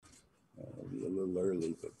little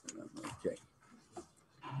early, but okay.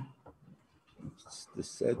 The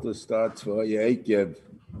settler starts for Eikev,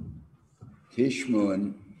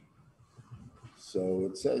 Kishmun. So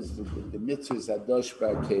it says the mitzvah is Hadosh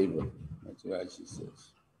Ba'Keva. That's what Rashi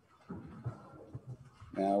says.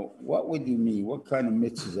 Now, what would you mean? What kind of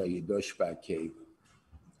mitzvahs are Hadosh Ba'Keva?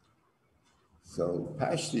 So,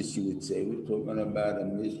 Parshas, you would say, we're talking about a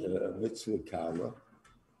mitzvah kala,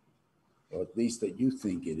 or at least that you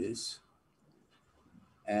think it is,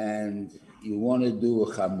 and you want to do a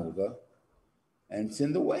chamura, and it's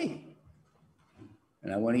in the way,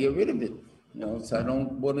 and I want to get rid of it, so I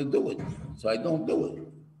don't want to do it, so I don't do it.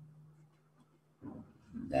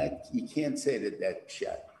 That you can't say that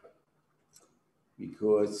shot,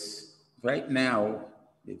 because right now,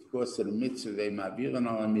 because of the mitzvah, they ma'aviran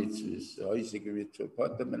al mitzvahs,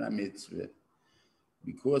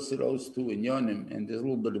 because of those two inyanim, and there's a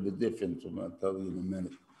little bit of a difference, I'll tell you in a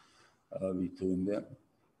minute, between them,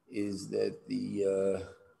 is that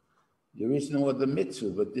there is no other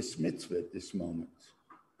mitzvah but this mitzvah at this moment.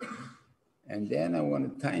 And then I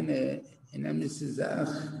want to kinda, in a mitzvah,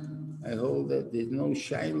 I hold that there's no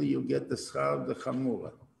shaila, you get the schar of the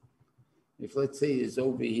chamura. If let's say is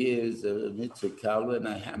over here is a mitzvah kala and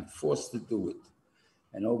I am forced to do it,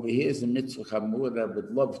 and over here is a mitzvah chamura that I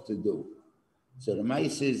would love to do. So the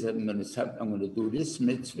Ma'aseh is I'm going to do this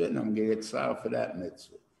mitzvah and I'm going to get schar for that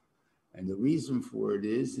mitzvah. And the reason for it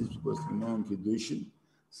is because the Gemara Kedushin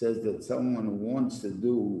says that someone who wants to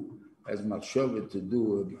do as machshava to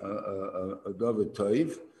do a davar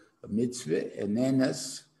toiv, a mitzvah, and then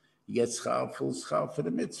he gets full schar for the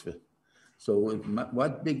mitzvah. So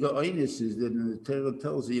what bigger oinus is that the Torah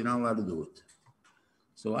tells you you're not allowed to do it.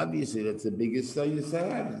 So obviously that's the biggest oinus I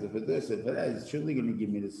have. If that, it's surely going to give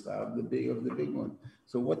me the schar of the big one.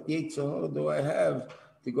 So what yetzer do I have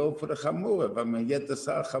to go for the chamura if I'm going to get the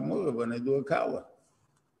schar chamura when I do a kala?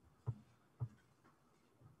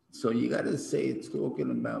 So you got to say it's talking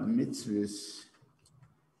about mitzvahs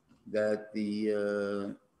that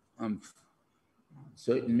the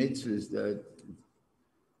certain mitzvahs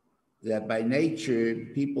that by nature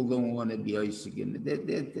people don't want to be Isaac in.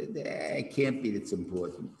 It can't be that's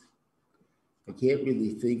important. I can't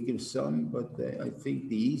really think of some, but I think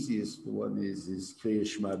the easiest one is Kriya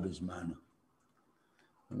Shema B'Zmana.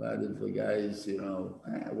 A lot of the guys,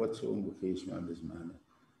 what's wrong with Kriya Shema B'Zmana?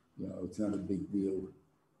 It's not a big deal.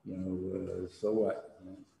 So what?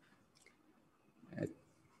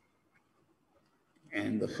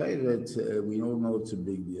 And the chayret, we all know it's a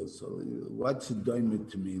big deal. So what's a diamond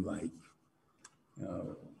to me like?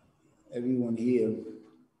 Everyone here,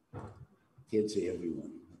 can't say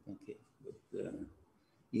everyone, okay, but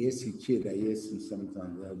you ask a kid, I ask him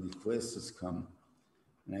sometimes, these classes come,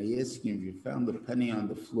 and I ask him, if you found a penny on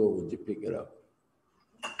the floor, would you pick it up?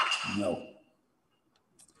 No.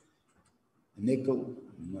 A nickel?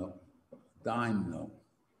 No. A dime? No.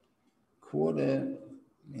 Quarter?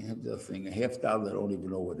 They have the thing, a $50, I don't even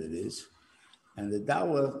know what it is. And the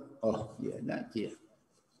dollar, oh, yeah, not yet.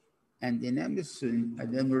 And in Emerson, I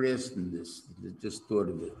never asked him this, I just thought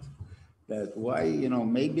of it. That why,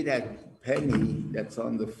 maybe that penny that's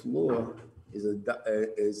on the floor is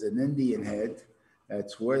an Indian head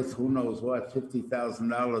that's worth who knows what,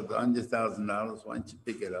 $50,000, $100,000. Why don't you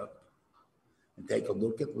pick it up and take a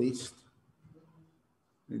look at least?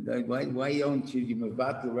 Why don't you give him a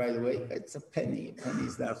bottle right away? It's a penny. A penny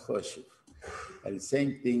is not choshev. And the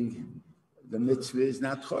same thing, the mitzvah is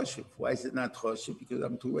not choshev. Why is it not choshev? Because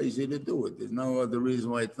I'm too lazy to do it. There's no other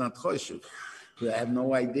reason why it's not choshev. Because I have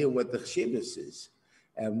no idea what the chshivas is.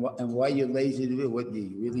 And why you're lazy to do it? What, are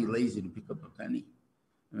you really lazy to pick up a penny?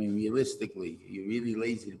 I mean, realistically, you're really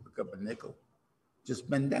lazy to pick up a nickel. Just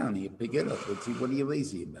bend down and you pick it up. Let's see, what are you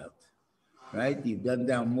lazy about? Right? You've done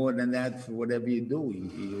down more than that for whatever you do.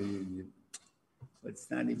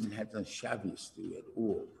 It's not even had no shabbos to at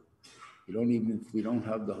all. We don't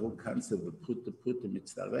have the whole concept of put the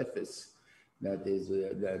mitzvahs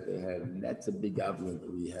that's a big problem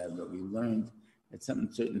that we have, that we learned that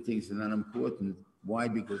certain things are not important. Why?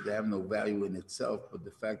 Because they have no value in itself, but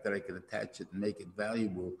the fact that I can attach it and make it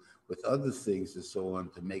valuable with other things and so on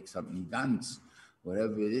to make something ganz,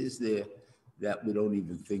 whatever it is there, that we don't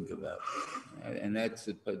even think about. And that's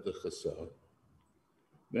the chasar.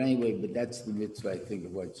 But anyway, that's the mitzvah I think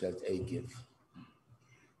of what says Eikev.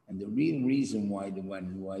 And the real reason why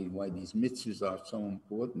these mitzvahs are so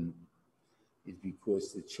important is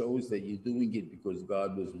because it shows that you're doing it because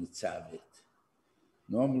God was mitzvah.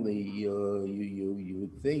 Normally, you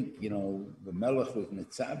would think, the Melech was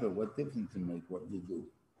mitzvah, what difference to make what you do?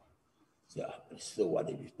 So, still, what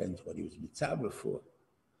it depends what he was mitzvah for.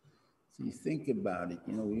 So you think about it,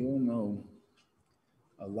 we all know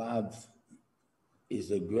a lav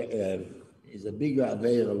is a bigger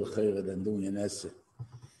avera l'chayra than doing an essay.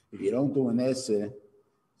 If you don't do an essay,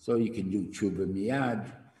 so you can do tshuva miyad,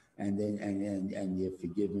 and then and you're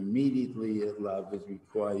forgiven immediately. Lav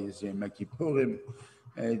requires Yom Kippurim.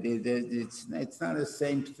 It's not the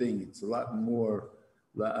same thing. It's a lot more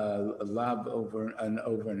lav over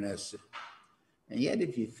an essay. And yet,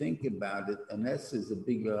 if you think about it, an essay is a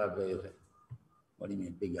bigger avera. What do you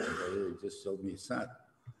mean bigger avera? Just told me it's not.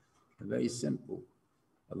 Very simple.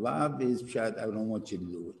 A lav is pshat. I don't want you to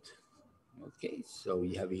do it. Okay, so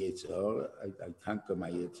you have a Yitzhar. I conquer my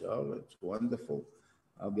Yitzhar. It's wonderful.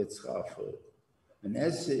 I'll get schar for it. An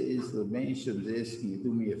essay is the mention asking you,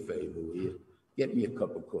 do me a favor, will you? Get me a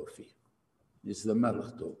cup of coffee. This is the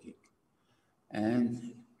Melech talking.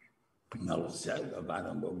 And Melech said, oh, I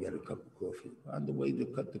don't go get a cup of coffee. On the way to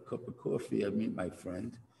cut the cup of coffee, I meet my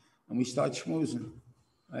friend, and we start schmoozing.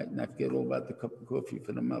 Right? And I forget all about the cup of coffee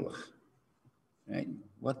for the Melech. Right?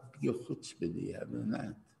 What your chutzpah do you have in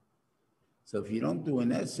that? So if you don't do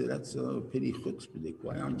an essay, that's a pity chutzpah.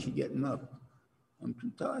 Why aren't you getting up? I'm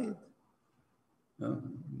too tired. No?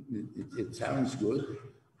 It sounds good,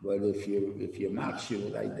 but if you're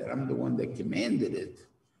machshir like that, I'm the one that commanded it,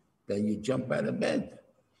 then you jump out of bed.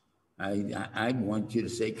 I want you to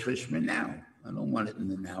say Krishma now. I don't want it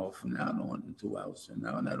in an hour from now. I don't want it in 2 hours from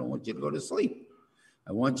now, and I don't want you to go to sleep.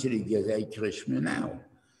 I want you to get a Krishma now.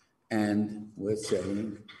 And we're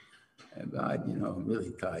saying, God, I'm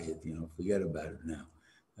really tired, forget about it now.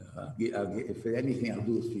 If anything, I'll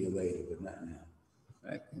do it for you later, but not now.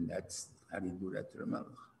 Right? And that's how do you do that to the Melech,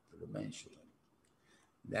 to the Ben Shalom.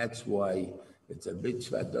 That's why it's a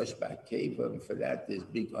mitzvah dosh ba'keva, and for that there's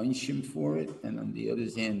big unshim for it, and on the other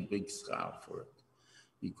hand, big schar for it.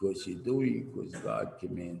 Because you're doing it because God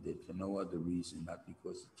commanded, for no other reason, not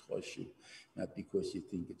because it's choshev, not because you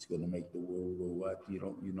think it's going to make the world go what. You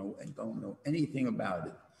don't know anything about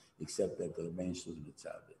it, except that the Ben Shalom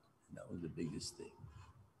mitzvah. And that was the biggest thing.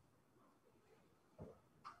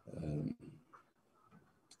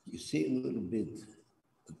 You see a little bit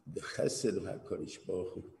the chesed of HaKadosh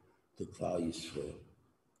Baruch Hu to Klal Yisrael.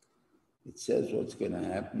 It says what's going to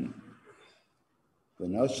happen.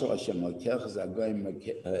 I'm going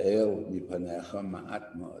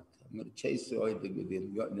to chase away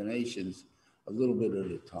the nations a little bit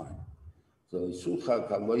at a time. So it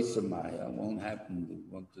won't happen. We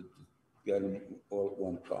want to get them all at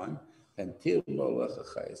one time. Until because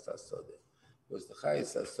the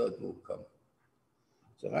Chayes Hasod will come.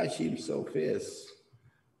 So Rashi so fast.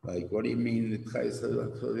 Like, what do you mean the Chayes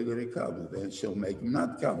Hasod are going to come? Then she'll make them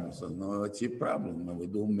not come. So no, it's your problem. When we're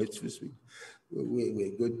doing mitzvahs,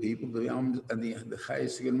 we're good people. The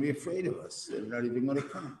Chayes are going to be afraid of us. They're not even going to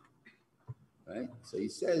come. Right? So he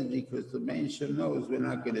says, because the Mensha knows we're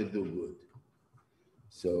not going to do good.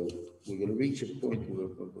 So we're going to reach a point where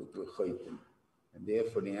we're chaytim, and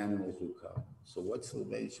therefore the animals will come. So what's the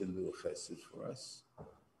Mensha do a chesed for us?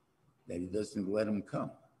 That he doesn't let them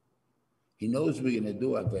come. He knows we're going to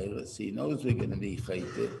do averos. He knows we're going to be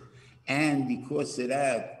chaytim. And because of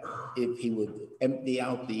that, if he would empty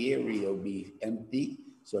out the area, it'll be empty,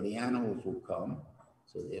 so the animals will come.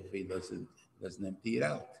 So therefore he doesn't empty it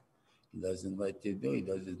out. He doesn't let you do.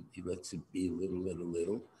 He lets it be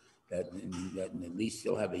little. That at least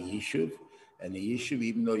you'll have a yishuv, and the yishuv,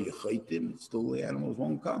 even though you chayt him, still the animals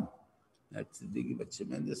won't come. That's the big, but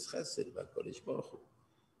tremendous chesed about Kodesh Baruch Hu.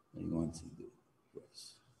 What he wants to do for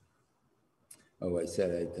us. Oh, I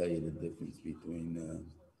said I tell you the difference between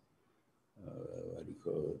what do you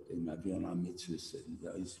call it? In Mavion mitzvahs and the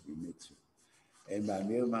Isri mitzvah. And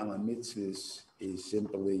Mavion mitzvahs is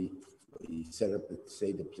simply you set up the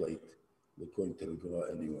Seder plate, according to the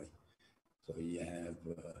Gemara anyway. So you have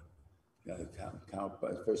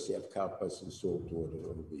first you have kalpas and salt water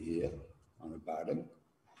over here on the bottom.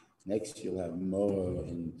 Next you'll have more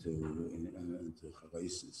into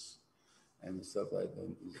charasis and stuff like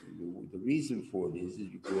that. The reason for it is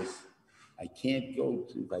because I can't go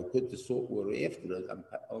to, if I put the salt water after that, I'm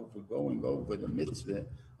going over the mitzvah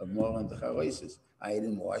of more and the charasis. I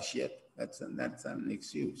didn't wash yet. That's not an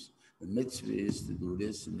excuse. The mitzvah is to do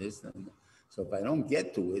this and this and that. So if I don't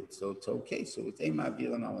get to it, so it's okay. So it's a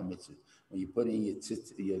ma'avir on all mitzvah. When you put in your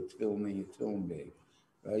tefillin in your tefillin bag,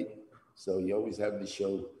 right? So you always have to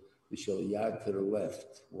show yad to the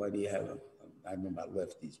left. Why do you have it? I don't know about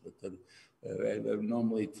lefties, but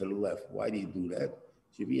normally to the left. Why do you do that? It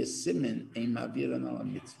should be a siman, a ma'avir on all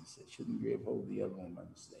mitzvah. It shouldn't be a hold the other one by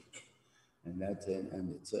mistake. And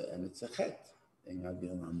it's a chet, a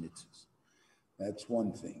ma'avir on all mitzvahs. That's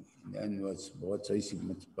one thing. And then what's Isik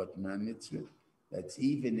mitzvah mitzvah? That's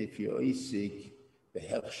even if you're Isik the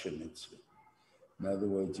Hersha mitzvah. In other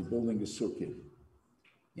words, you're building a sukkah.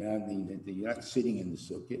 You're not sitting in the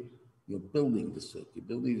sukkah. You're building the sukkah.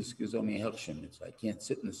 Building the sukkah is only a Hechshem mitzvah. I can't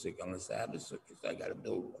sit in the sukkah unless I have a sukkah. So I got to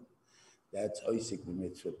build one. That's Oisik the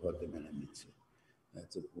mitzvah, Potem and a mitzvah.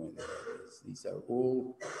 That's the point of this. These are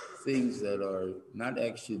all things that are not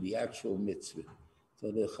actually the actual mitzvah.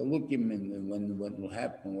 So the chalukim and when will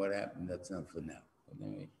happen, what happened, that's not for now. But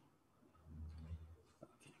anyway.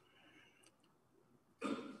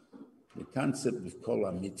 Okay. The concept of kol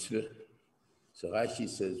mitzvah. So Rashi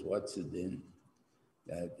says, what's it in?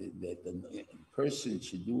 That the person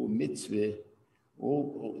should do a mitzvah,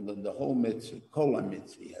 the whole mitzvah, kol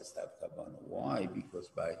mitzvah, he has to have kavanah. Why? Because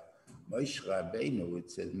by Moshe Rabbeinu, it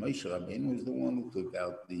says Moshe Rabbeinu was the one who took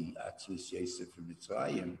out the Atzvus Yosef from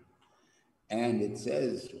Mitzrayim. And it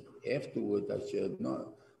says afterward, that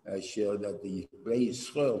the Bnei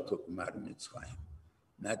Yisrael took him out of Mitzrayim.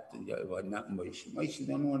 Not Moshe. Moshe is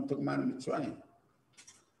the only one who took him out of Mitzrayim.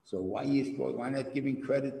 So why not giving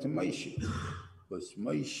credit to Moshe? Because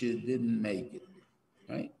Moshe didn't make it,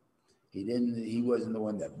 right? He wasn't the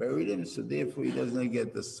one that buried him, so therefore he doesn't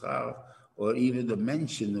get the schar or even the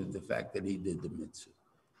mention of the fact that he did the mitzvah.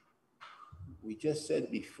 We just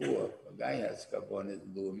said before, a guy has kavanah to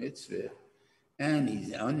do a mitzvah, and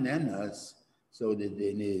he's on us, so the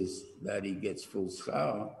din is that he gets full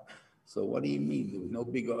schar. So what do you mean? There was no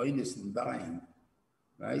bigger earnest than dying,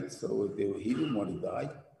 right? So he didn't want to die.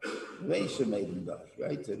 Reisha made him die,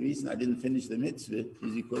 right? So the reason I didn't finish the mitzvah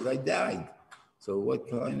is because I died. So what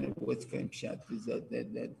kind of shot is that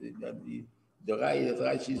the raya that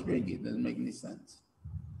Rashi is bringing? It doesn't make any sense.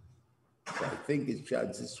 So I think it's shot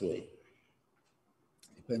this way.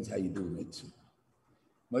 Depends how you do mitzvah.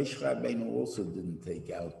 Moshe Rabbeinu also didn't take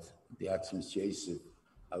out the Atzvus Yosef.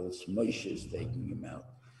 Moshe is taking him out.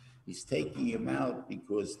 He's taking him out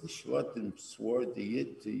because the Shvatim swore to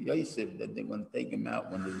Yosef that they're going to take him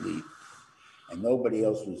out when they leave. And nobody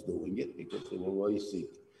else was doing it because they were Yosef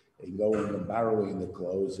and going and borrowing the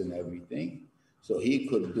clothes and everything. So he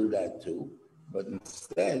could do that too. But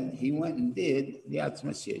instead, he went and did the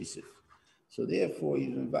Atzvus Yosef. So therefore,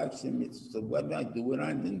 he's invited him. So why did I do it?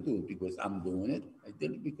 I didn't do it because I'm doing it. I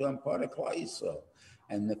did it because I'm part of Klal Yisrael.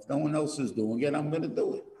 And if no one else is doing it, I'm going to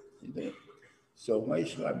do it. So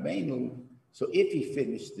Moshe Rabbeinu, so if he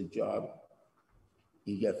finished the job,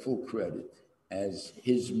 he got full credit as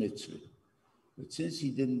his mitzvah. But since he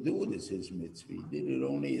didn't do it as his mitzvah, he did it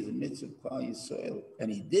only as a mitzvah of Klal Yisrael,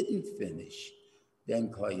 and he didn't finish, then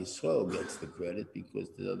Klal Yisrael gets the credit because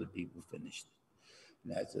the other people finished it.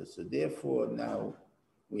 That's it. So therefore, now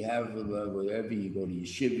we have wherever you go to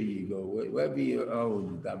yeshiva, you go wherever you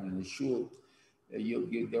daven in the shul,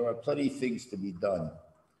 there are plenty of things to be done.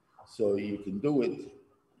 So you can do it.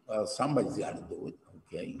 Well, somebody's got to do it.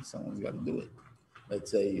 Okay, someone's got to do it.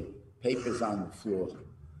 Let's say paper's on the floor.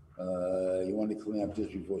 You want to clean up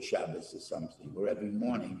just before Shabbos or something, or every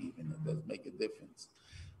morning even. It does make a difference,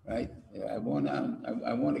 right? I want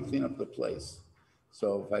to clean up the place.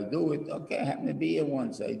 So if I do it, okay, I happen to be here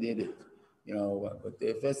once, I did it, but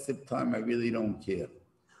the festive time, I really don't care,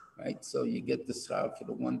 right? So you get the schar for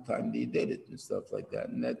the one time that you did it and stuff like that,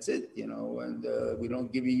 and that's it, and we don't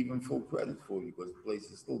give you even full credit for it because the place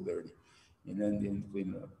is still dirty, and then you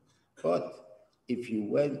clean it up. But if you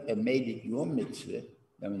went and made it your mitzvah,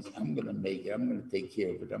 that means I'm going to make it, I'm going to take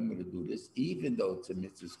care of it, I'm going to do this, even though it's a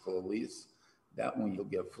mitzvah kolis, that one you'll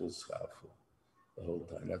get full schar for. The whole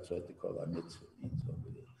time. That's what they call our mitzvah means over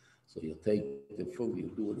there. So you'll take the full, you'll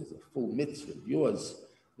do it as a full mitzvah of yours,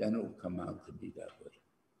 then it'll come out to be that way.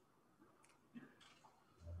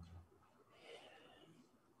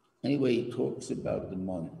 Anyway, he talks about the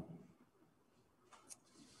mon.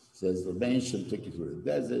 Says the Bensham took you through the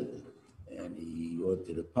desert and he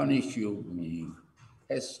wanted to punish you, meaning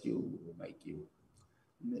test you, make you,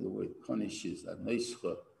 in other words, punishes a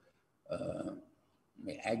noischa,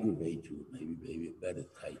 may aggravate you, maybe a better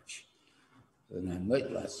touch. And I'm not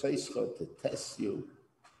to test you.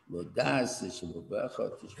 If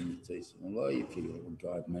you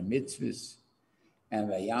regard my mitzvahs,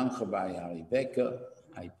 and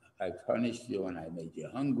I punished you and I made you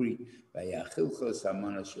hungry. That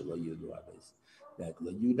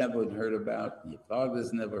you never heard about, your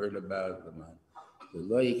fathers never heard about.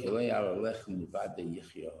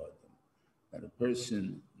 That a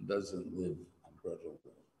person doesn't live on bread alone.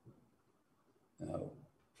 Now,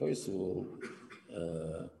 first of all,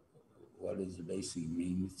 what does the basic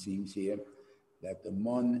mean? It seems here that the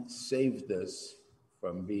mon saved us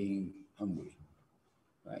from being hungry,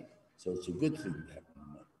 right? So it's a good thing to have the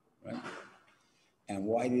mon, right? And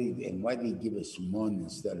why did he give us mon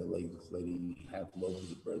instead of letting have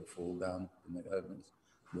loaves of bread fall down in the heavens?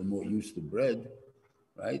 We're more used to bread.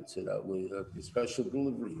 right? So that was a special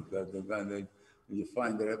delivery. You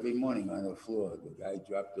find it every morning on the floor. The guy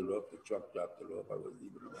dropped it off, the truck dropped it off. I wasn't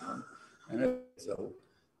even around. And so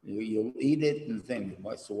you'll eat it and think,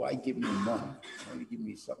 so why give me money? Why give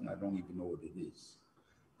me something I don't even know what it is?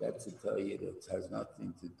 That's to tell you that has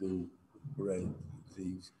nothing to do with bread and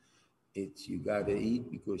things. It's you got to eat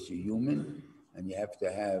because you're human and you have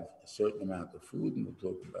to have a certain amount of food, and we'll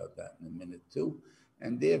talk about that in a minute too.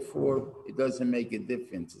 And therefore, it doesn't make a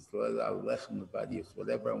difference. It's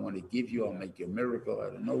whatever I want to give you, I'll make you a miracle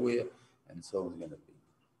out of nowhere, and so it's going to be.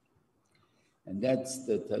 And that's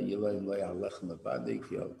the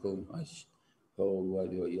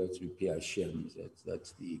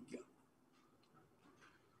that's the Eikev.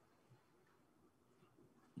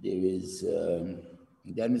 There is,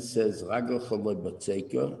 then it says, your clothes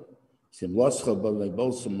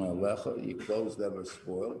never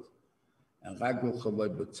spoiled, and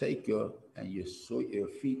your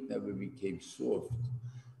feet never became soft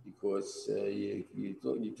because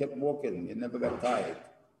you kept walking, you never got tired.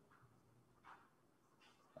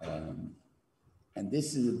 And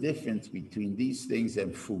this is the difference between these things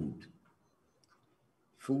and food.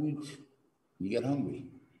 Food, you get hungry.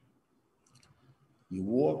 You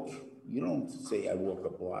walk, you don't say, I walk a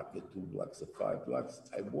block or 2 blocks or 5 blocks.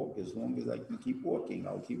 I walk as long as I can keep walking.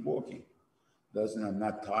 I'll keep walking. I'm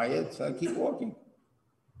not tired, so I keep walking.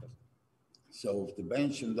 So if the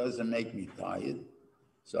benching doesn't make me tired,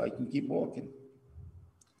 so I can keep walking.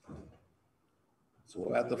 So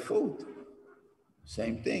what about the food?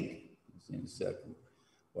 Same thing. In a second.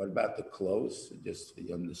 What about the clothes? Just so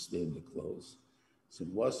you understand the clothes. So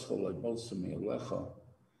when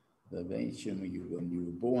you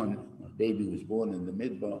were born, a baby was born in the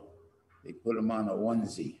midbar, they put him on a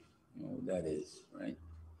onesie. You know what that is, right?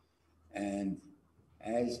 And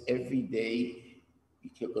as every day you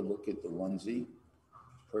took a look at the onesie,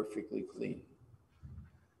 perfectly clean.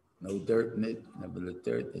 No dirt in it, never the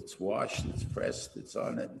dirt. It's washed, it's pressed, it's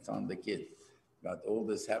on it, it's on the kid. Got all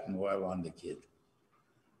this happened while on the kid,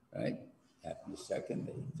 right? Happened the second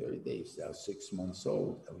day, third day, he's now 6 months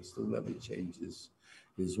old, and we still never changed his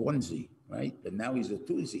onesie, right? But now he's a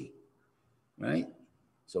twosie, right?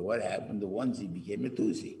 So what happened? The onesie became a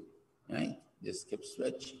twosie, right? Just kept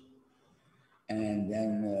stretching. And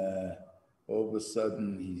then all of a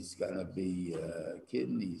sudden, he's gonna be a kid,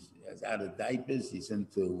 and he's out of diapers, he's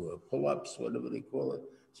into pull-ups, whatever they call it.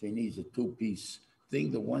 So he needs a 2-piece thing.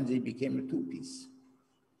 The onesie became a 2-piece.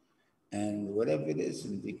 And whatever it is,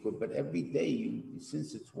 but every day,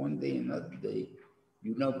 since it's one day, another day,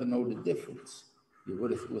 you never know the difference. You're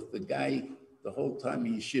with the guy the whole time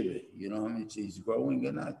in yeshiva. You know how much he's growing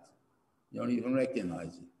or not? You don't even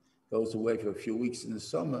recognize it. Goes away for a few weeks in the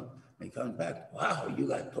summer, and he comes back. Wow, you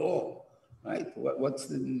got tall, right? What's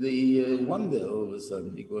the wonder all of a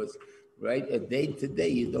sudden? Because, right, a day to day,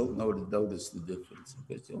 you don't notice the difference.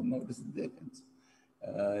 Because you don't notice the difference.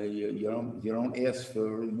 You don't ask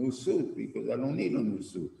for a new suit because I don't need a new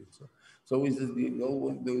suit. So he's the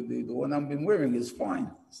one I've been wearing is fine.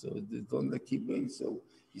 So don't keep going. So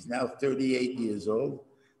he's now 38 years old,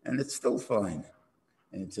 and it's still fine.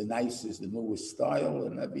 And it's it's the newest style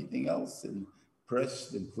and everything else, and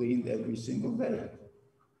pressed and cleaned every single day.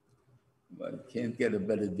 But you can't get a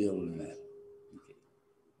better deal than that. Okay.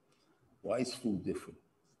 Why is food different?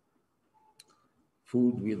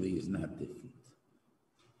 Food really is not different.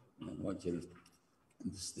 I want you to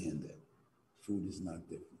understand that. Food is not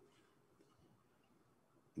different.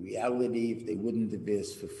 In reality, if they wouldn't have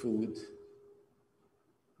asked for food,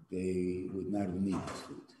 they would not have needed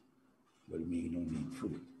food. What do you mean you don't need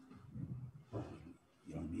food?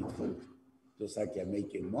 You don't need food. Just like I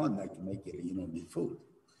make you one, I can make you don't need food.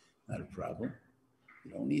 Not a problem.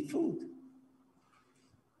 You don't need food.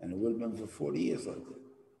 And it would have been for 40 years like that.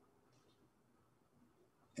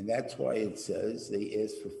 And that's why it says they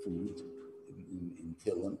asked for food in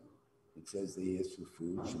Tillim. It says they asked for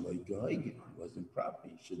food. It wasn't proper.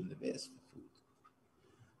 You shouldn't have asked for food.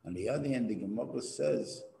 On the other hand, the Gemara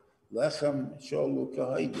says, Lechem shalu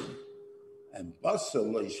kahaydim, and basar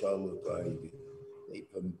lo shalu kahaydim.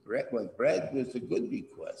 Bread was a good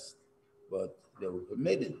request, but they were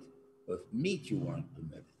permitted. But meat, you weren't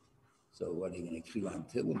permitted. So what are you going to krieg on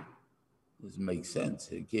Tillim? Doesn't make sense.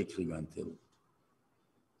 You can't krieg on Tillim.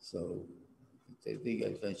 So I think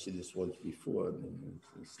I mentioned this once before.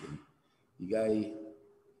 The guy,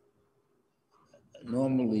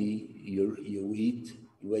 normally you eat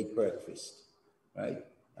breakfast, right?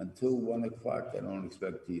 Until 1 o'clock, I don't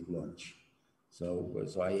expect to eat lunch. So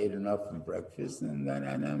I ate enough for breakfast, and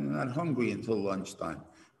I'm not hungry until lunchtime.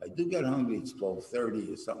 I do get hungry, it's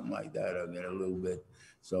 12:30 or something like that. I'll get a little bit,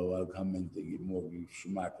 So I'll come in to get more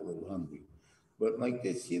schmuck, a little hungry. But like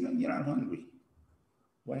this, you're not hungry.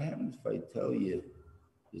 What happens if I tell you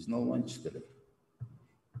there's no lunch today?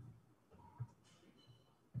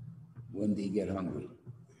 When do you get hungry?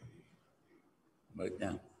 Right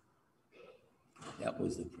now. That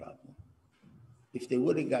was the problem. If they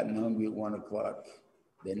would have gotten hungry at 1 o'clock,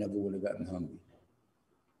 they never would have gotten hungry.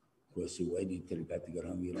 Of course, you waited till you got to get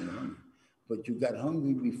hungry. But you got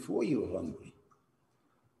hungry before you were hungry.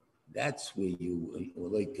 That's where you were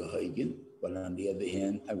like a Hagen. But on the other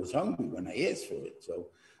hand, I was hungry when I asked for it. So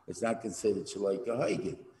it's not considered like a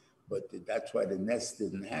Hagen. But that's why the nest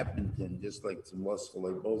didn't happen. And just like some lost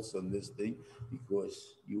like bolts on this thing,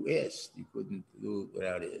 because you asked. You couldn't do it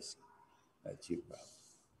without asking. That's your problem.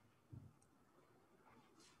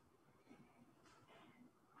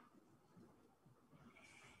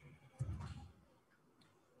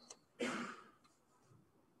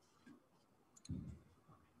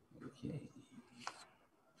 Okay.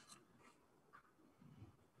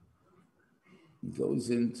 He goes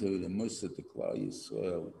into the Musa to Klal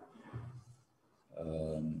Yisrael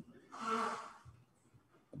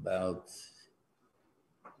about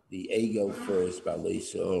the ego first, about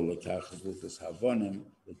Leisol, Lekachas Havonim,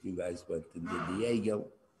 that you guys went and did the ego.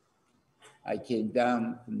 I came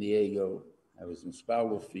down from the ego. I was in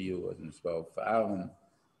Spaulo for you, I was in Spaulo for Aaron.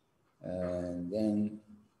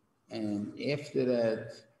 And after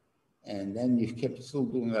that, and then you kept still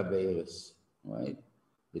doing Averis, right?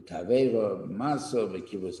 The Tavera, Maso, the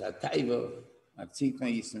Kibbutz HaTaiva, Akzikma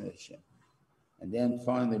Yisrael Hashem. And then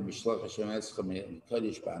finally, Mishloch Hashem Eschem in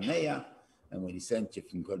Kodesh Barnea, and when he sent you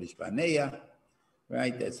from Kodesh Barnea,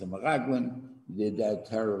 right, that's a Meraglim, you did that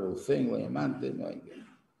terrible thing, right?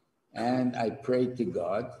 And I prayed to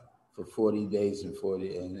God for 40 days and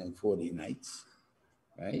 40 nights,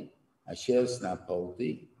 right? Asher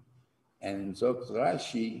Snapolti, and Zok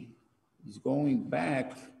Rashi is going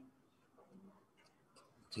back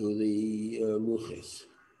to the Luchis,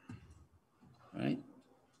 right?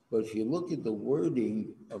 But if you look at the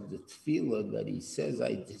wording of the tefillah that he says,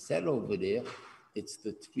 I said over there, it's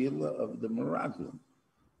the tefillah of the Meraglim.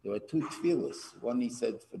 There were two tefillahs. One he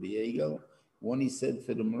said for the ego, one he said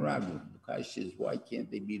for the Meraglim. The question is, why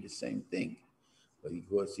can't they be the same thing? But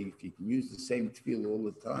because if you can use the same tefillah all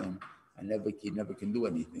the time, you never can do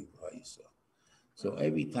anything by yourself. So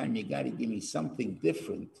every time you got to give me something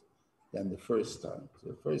different than the first time. So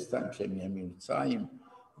the first time, Shem Yamim Tzayim,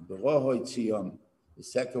 Berohoi Tziyom. The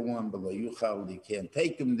second one, Below Yuchal, you can't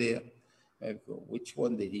take him there. Which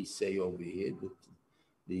one did he say over here?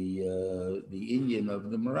 The Indian of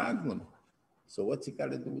the Meraglim. So what's it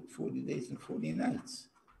got to do with 40 days and 40 nights?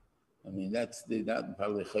 I mean, that's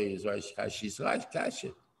probably Chayyaz Rash Kashi's Rash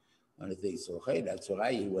Kashet. And I think, so hey, that's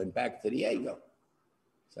why he went back to the ego.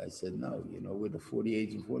 So I said, no, you know where the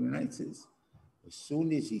 48 and 40 nights is? As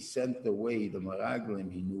soon as he sent away the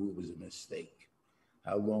Meraglim, he knew it was a mistake.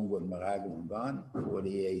 How long was Meraglim gone? 40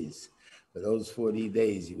 days. For those 40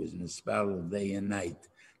 days, he was in a spell day and night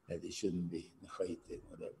that he shouldn't be,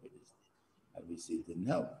 whatever it is. Obviously, it didn't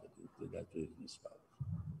help, but that was in a spell.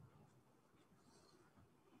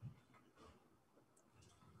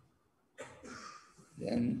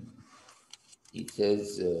 Then he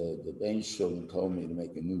says, the Ben Sholom told me to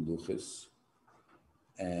make a new luchas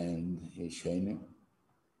and Yeshayim,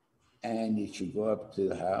 and you should go up to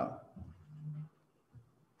the house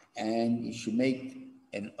and you should make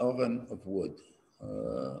an oven of wood,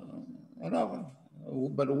 an oven,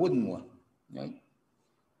 but a wooden one, right?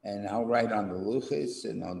 And I'll write on the luchas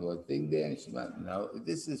and on the thing there. No,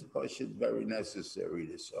 this is very necessary,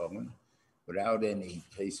 this oven, without any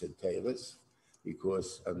case of tailors.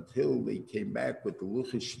 Because until they came back with the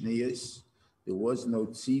Luchas Shniyas, there was no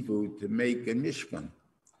tzivu to make a mishkan.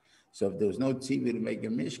 So if there was no tzivu to make a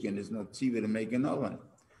mishkan, there's no tzivu to make an oven.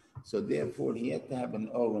 So therefore, he had to have an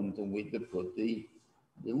oven to put the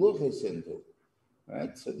Luchas into,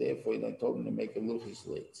 right? So therefore, they told him to make a Luchas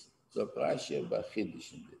late. So Rashi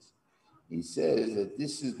Bachidish in this. He says that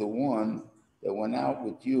this is the one that went out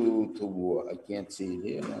with you to war. I can't see it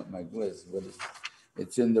here, not my glasses, but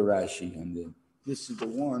it's in the Rashi and then. This is the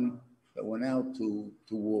one that went out to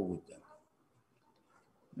war with them.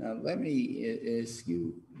 Now, let me ask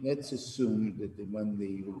you, let's assume that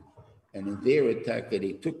and in their attack,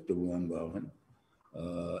 they took the wrong oven,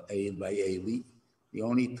 aid by Eli. The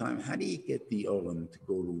only time, how do you get the oven to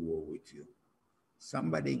go to war with you?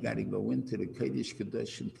 Somebody got to go into the Kodesh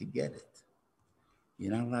Kedoshim to get it.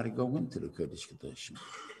 You're not allowed to go into the Kodesh Kedoshim,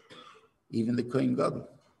 even the Kohen Gadol.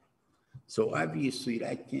 So obviously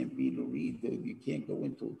that can't be the read. You can't go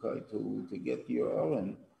into a car to get your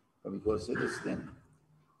oven because of this thing.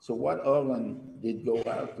 So what Aaron did go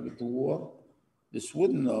out with the war? This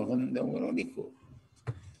wooden Aaron that we're only called.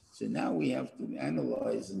 So now we have to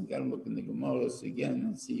analyze and gotta look in the Gemaras again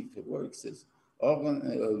and see if it works. It's Aaron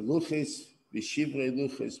luchis v'shivrei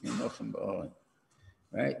luchis menachem ba'aron.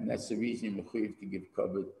 Right? And that's the reason you have to give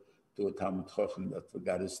cover to a Talmud Chacham that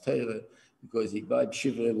forgot his Torah, because he bought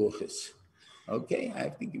shivrei luchis. Okay, I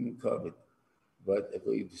have to give him cover. But if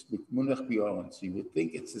we speak munach b'aron, so you would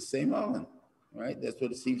think it's the same Aaron, right? That's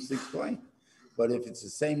what it seems to explain. But if it's the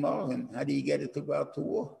same Aaron, how do you get it to go out to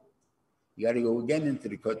war? You got to go again into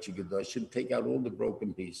the Kodesh Kedoshim, take out all the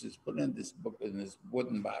broken pieces, put in this book in this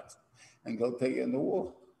wooden box, and go take it in the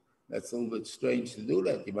war. That's a little bit strange to do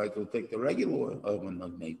that. You might go take the regular oven,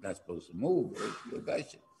 not supposed to move,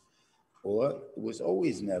 or it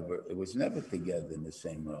was never together in the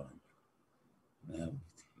same oven.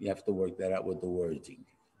 You have to work that out with the wording,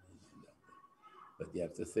 but you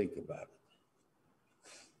have to think about it.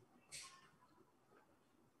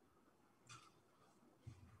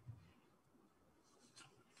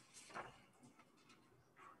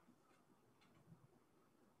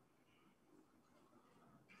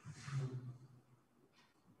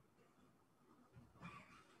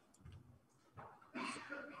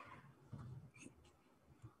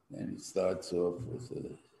 And it starts off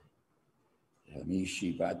with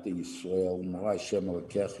Hamishi Bati Yisrael Mora Hashem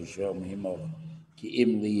Elokech Yisrael Mehimor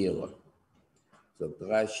Ki'im Liyira. So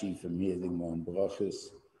Rashi from here the Mon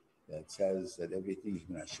Brachos that says that everything's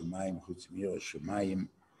min Hashemayim Chutz Miyira Shemayim,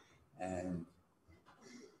 and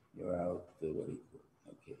you're out. What do you call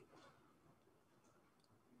it? Okay.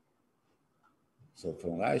 So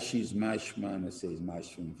from Rashi's Mashman, it says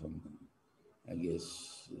Mashman from, I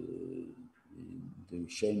guess, the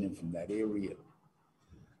Shenim from that area,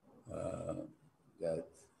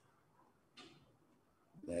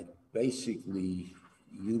 that basically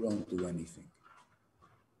you don't do anything.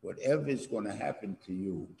 Whatever is going to happen to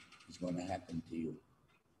you is going to happen to you.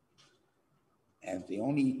 And the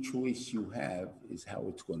only choice you have is how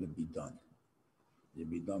it's going to be done. It'll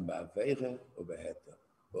be done by Aveira or by Heta,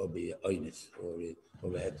 or by Oynis, or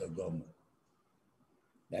by Heta Gomer.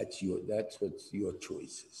 That's what's your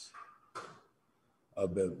choices.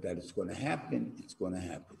 That it's going to happen, it's going to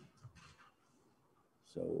happen.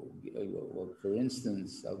 So, well, for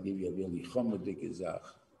instance, I'll give you a really chomodik izach.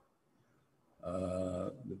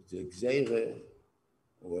 The Gzeire,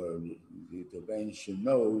 or the Bench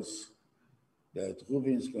knows that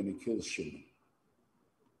Reuven is going to kill Shimon.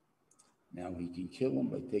 Now he can kill him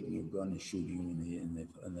by taking a gun and shooting him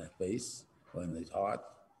in the face or in his heart.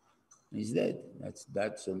 He's dead.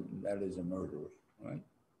 That is a murderer, right?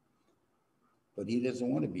 But he doesn't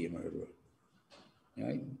want to be a murderer,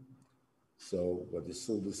 right? So, but it's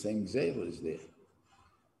still the same Gzeira is there,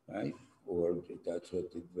 right? Or that's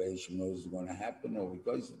what the Reish knows is going to happen, or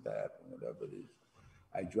because of that, whatever it is.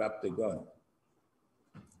 I drop the gun,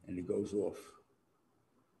 and it goes off,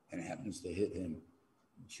 and it happens to hit him.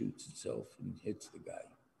 It shoots itself and hits the guy.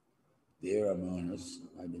 There, I'm honest,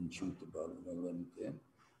 I didn't shoot the gun.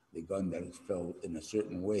 The gun that fell in a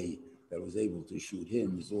certain way that was able to shoot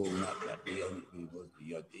him is all not that he was the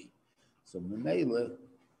Yadi. So Mamela,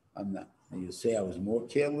 I'm not. And you say I was more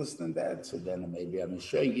careless than that, so then maybe I'm a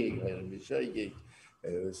shaygig.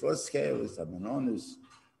 It was less careless. I'm an honest.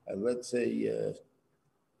 Let's say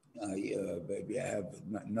maybe I have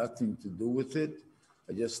nothing to do with it.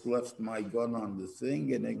 I just left my gun on the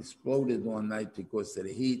thing and it exploded one night because of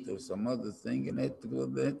the heat or some other thing, and it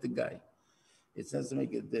hit the guy. It doesn't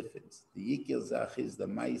make a difference. The Yikil Zach is the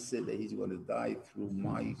Maise that he's going to die through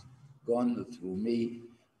my gun, through me.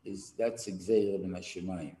 That's Gzeira min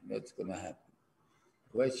Hashemayim. That's going to happen.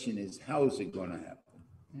 The question is, how is it going to happen?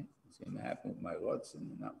 It's going to happen with my rots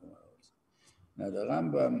and not with my rots. Now, the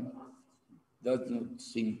Rambam doesn't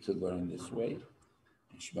seem to learn this way.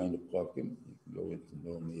 Shemaim Prakim, you can go into the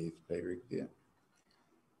 8th Perek there.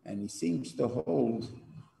 And he seems to hold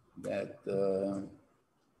that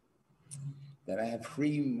that I have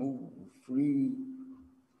free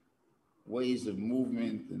ways of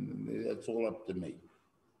movement, and that's all up to me.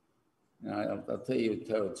 Now, I'll tell you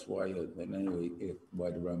why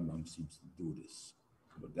the Rambam seems to do this.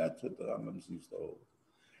 But that's what the Rambam seems to hold.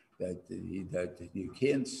 That you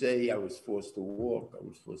can't say I was forced to walk, I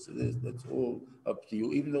was forced to this. That's all up to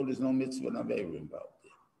you, even though there's no mitzvah naveira involved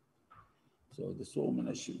there. So the Sholom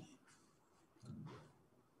Hashem.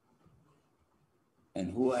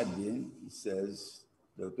 And who adin, he says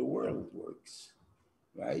that the world works,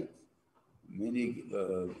 right? Many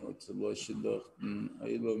what's the lashon dachten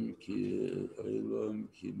Elam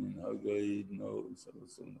ki min hagayid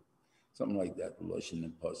something like that. Lashon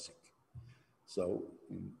and pasuk. So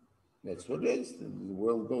That's what it is. The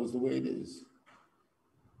world goes the way it is.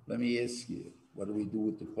 Let me ask you, what do we do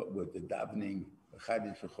with the davening?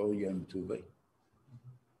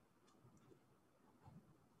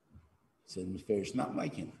 Said Meferish, not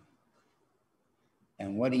like him.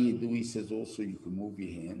 And what do? He says also you can move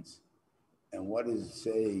your hands. And what does it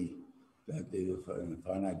say that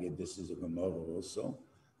this is a Gemara also,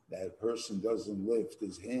 that a person doesn't lift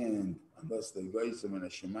his hand unless they raise him in a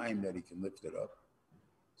Shemaim that he can lift it up.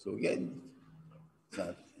 So again, it's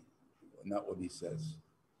not what he says.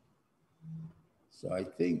 So I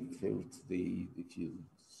think if you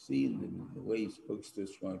see in the way he spoke to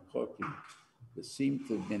us from talking, there seemed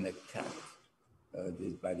to have been a cat.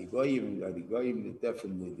 By the Goyim,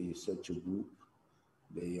 definitely there's such a group.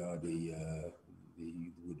 They are where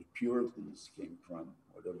the Puritans came from,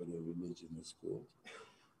 whatever their religion is called,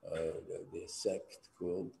 their sect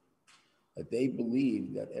called. They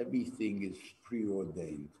believe that everything is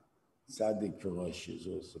preordained. Tzaddik Karash is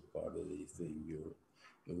also part of the thing.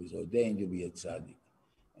 It was ordained to be a tzaddik.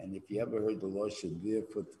 And if you ever heard the Lashon,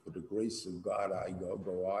 therefore for the grace of God I go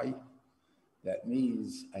I, that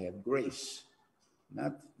means I have grace.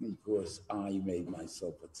 Not because I made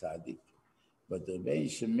myself a tzaddik, but the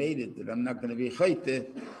Rebbeinu made it that I'm not going to be chayte,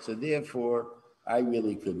 so therefore I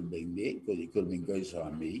really could have been there, because he could have been goes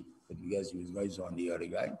on me, but because he was goes on the other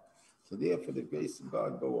guy. So therefore the grace of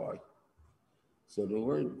God go I. So the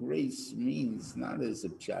word grace means not as a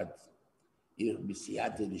pshat, I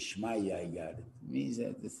got it. It means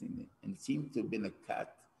that the thing, and it seemed to have been a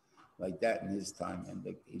cat like that in his time,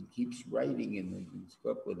 and he keeps writing in the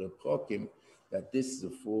couple of the Chokim that this is a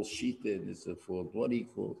false shita, this is a false what he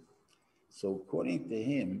called. So according to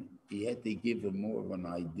him, he had to give him more of an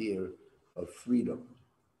idea of freedom.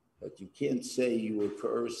 That you can't say you were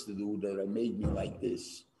coerced to do that, I made me like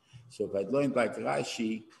this. So if I'd learned like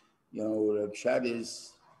Rashi, the pshat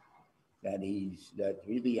is that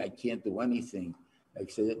really I can't do anything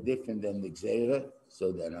except different than the Gzeira,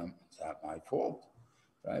 so that it's not my fault,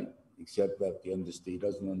 right? Except that he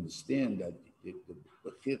doesn't understand that the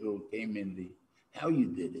Bechira came in how you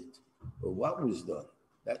did it, or what was done.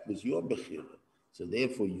 That was your Bechira. So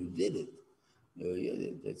therefore you did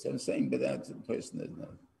it. That's what I'm saying, but that's a person that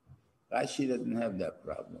knows. Rashi doesn't have that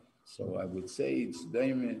problem. So I would say it's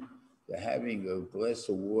daimon to having a glass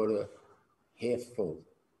of water half full.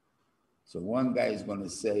 So one guy is going to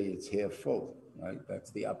say it's half full, right?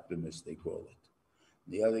 That's the optimist, they call it.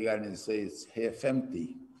 The other guy is going to say it's half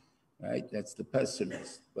empty, right? That's the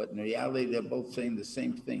pessimist. But in reality, they're both saying the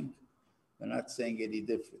same thing. They're not saying any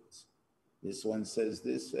difference. This one says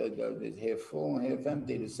this, it's half full and half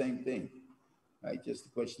empty, the same thing, right? Just the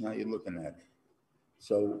question how you're looking at it.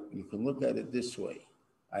 So you can look at it this way.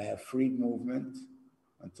 I have free movement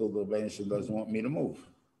until the Rebbeinu doesn't want me to move.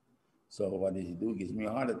 So what does he do? He gives me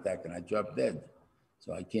a heart attack and I drop dead.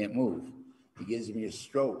 So I can't move. He gives me a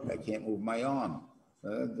stroke. I can't move my arm.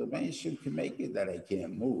 The Rebbeinu can make it that I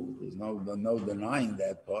can't move. There's no denying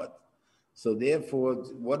that part. So therefore,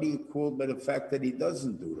 what do you call by the fact that he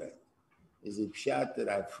doesn't do that? Is it pshat that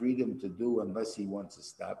I have freedom to do unless he wants to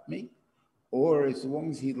stop me? Or as long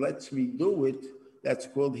as he lets me do it, that's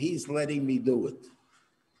called he's letting me do it.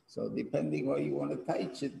 So depending how you want to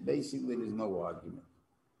teach it, basically there's no argument.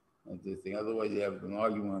 Otherwise, you have an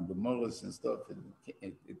argument on the morals and stuff, and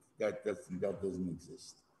that doesn't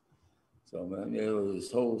exist. So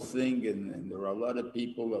this whole thing, and there are a lot of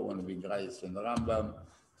people that want to be guys in the Rambam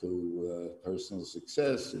to personal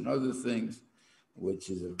success and other things, which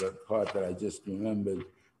is a part that I just remembered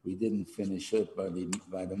we didn't finish up by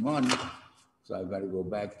the month, so I've got to go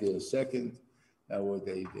back there a second.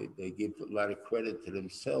 They give a lot of credit to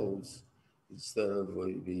themselves instead of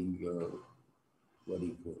being what do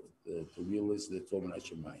you call it? To realize the Torah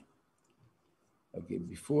Hashemayim. Okay,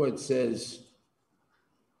 before it says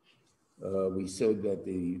we said that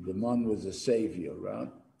the man was a savior,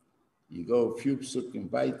 right? You go a few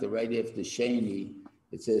psukim weiter, right after Sheni,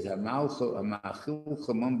 it says Hamachil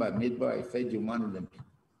Chamon B'Midbar. I fed you man in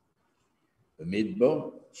the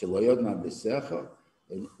Midbar, Sheloyod Na B'Secha.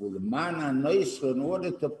 And in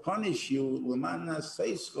order to punish you,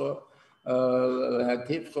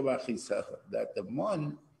 that the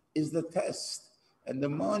mon is the test, and the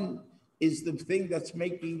mon is the thing that's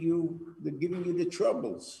giving you the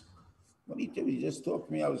troubles. What do you do? He just talked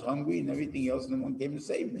to me, I was hungry and everything else, and the one came to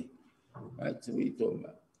save me. Right? So what are you talking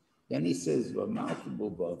about? Then he says,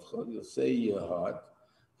 you'll say your heart.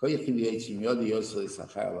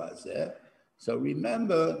 So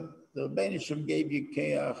remember, the Rebbeinu gave you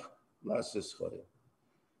keach lasses choyah.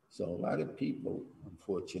 So a lot of people,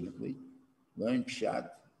 unfortunately, learn pshat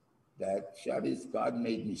that pshat is God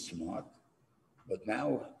made me smart, But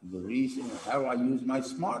now the reason how I use my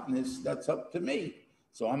smartness, that's up to me.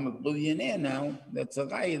 So I'm a billionaire now. That's a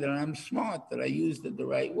lie that I'm smart, that I used it the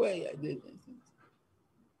right way. I did.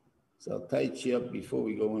 So I'll touch you up before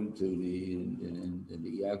we go into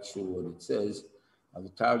the actual what it says.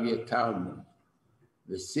 I'll tell you Talmud.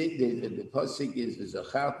 The pasuk is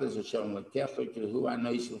v'zacharta Hashem lekecha who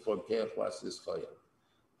anoishel for kech was his chayil.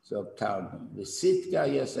 So Talmud. The sitka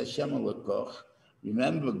yes Hashem lekoch.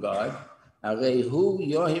 Remember God. Arehu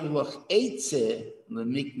yohim loch eitze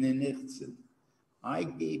lemikne nichtzen. I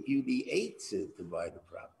gave you the eitze to buy the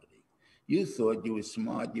property. You thought you were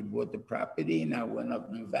smart. You bought the property. Now it went up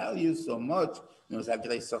in value so much. It was like the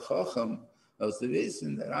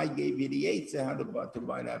reason that I gave you the eitze how to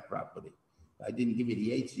buy that property. If I didn't give you the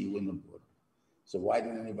eitze, you wouldn't have bought it. So why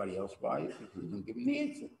didn't anybody else buy it? Because you didn't give them the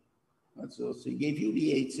eitze. That's all. So he gave you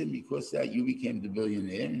the eitze because that you became the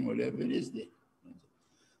billionaire and whatever it is there.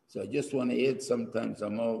 So I just want to add, sometimes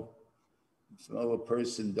some other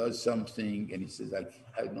person does something and he says, I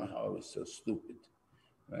don't know how I was so stupid,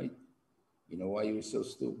 right? You know why you were so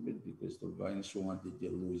stupid? Because the financier wanted you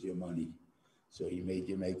to lose your money. So he made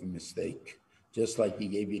you make a mistake. Just like he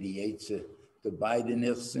gave you the eitzah to buy the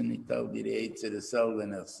nirsen, he told you the eitzah to sell the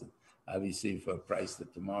nirsen. Obviously for a price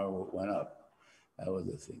that tomorrow went up. That was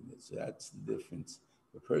the thing. So that's the difference.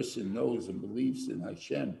 The person knows and believes in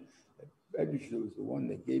Hashem. Rebbe was the one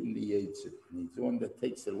that gave him the Yitzhak, and he's the one that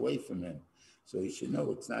takes it away from him. So he should know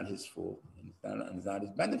it's not his fault, and it's not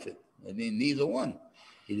his benefit. And neither one.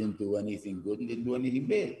 He didn't do anything good and didn't do anything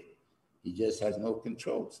bad. He just has no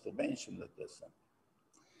control. It's the Bensham that does something.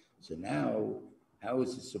 So now, how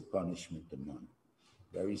is this a punishment to money?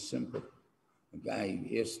 Very simple. A guy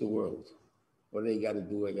asks the world, what do I got to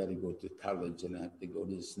do? I got to go to college, and I have to go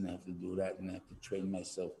this, and I have to do that, and I have to train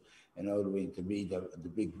myself. In order to be the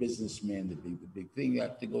big businessman, the big thing, you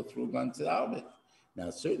have to go through Guns Albert. Now,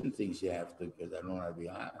 certain things you have to, because I don't want to be,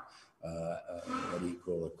 what do you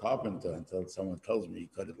call a carpenter, until someone tells me you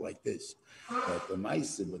cut it like this. But the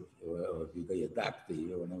mice, or if you go a doctor, you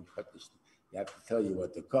don't know cut this. You have to tell you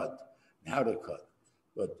what to cut and how to cut.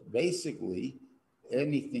 But basically,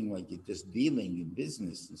 anything like you're just dealing in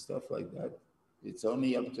business and stuff like that, it's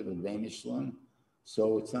only up to the Danish one.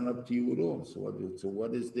 So it's not up to you at all. So what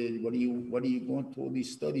are you going to all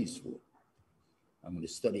these studies for? I'm going to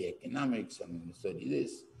study economics. I'm going to study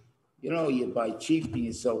this. You know, you buy cheap and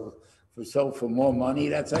you sell for more money.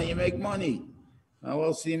 That's how you make money. How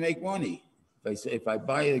else do you make money? If I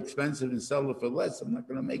buy it expensive and sell it for less, I'm not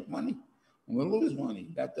going to make money. I'm going to lose money.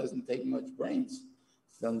 That doesn't take much brains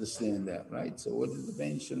to understand that, right? So what is the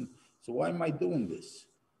benching? So why am I doing this?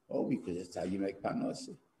 Oh, because that's how you make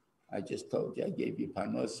parnasa. I just told you I gave you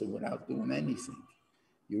parnasa without doing anything.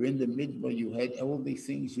 You're in the middle, you had all the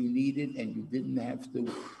things you needed and you didn't have to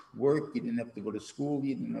work, you didn't have to go to school,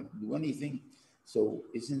 you didn't have to do anything. So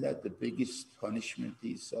isn't that the biggest punishment to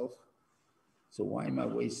yourself? So why am I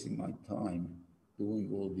wasting my time doing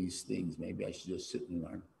all these things? Maybe I should just sit and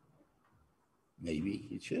learn. Maybe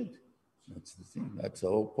you should. That's the thing. That's the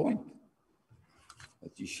whole point.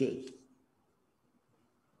 That you should.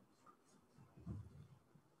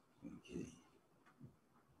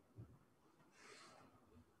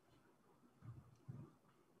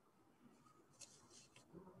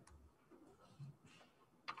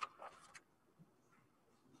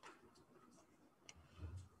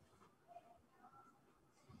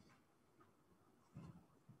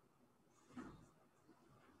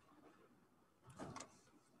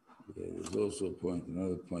 Okay. There's also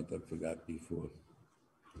another point I forgot before.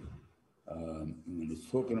 When he's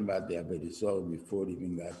talking about the Avodah Zarah before he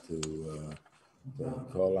even got to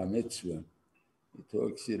Kol HaMitzvah, he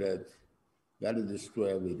talks here that you got to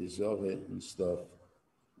destroy Avodah Zarah and stuff.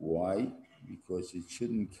 Why? Because it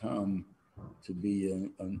shouldn't come to be a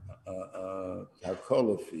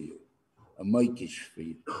hakolah for you, a meikish for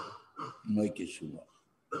you, meikish shulach.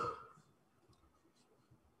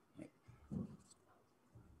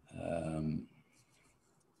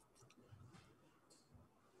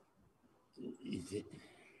 Is it?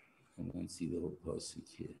 I don't see the whole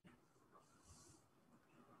passage here.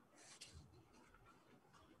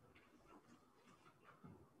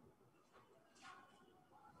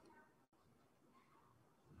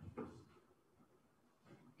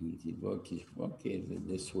 Okay,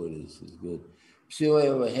 this word is good.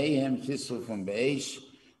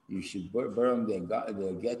 You should burn the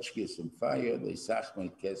getchkis in fire.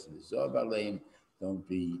 Don't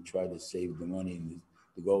try to save the money and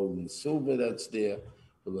the gold and the silver that's there.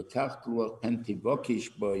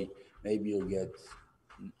 Maybe you'll get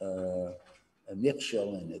a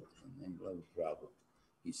nichshel in it, and you'll have a problem.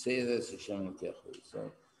 He says this,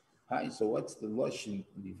 so Hi, so what's the Russian,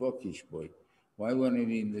 the Vokish boy? Why wouldn't I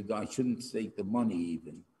mean the guy shouldn't take the money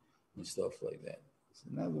even and stuff like that? So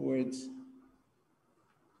in other words,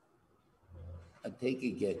 I take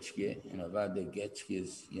a getchke, and I've had the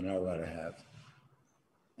getchkes you're not allowed to have.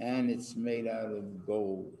 And it's made out of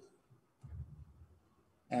gold.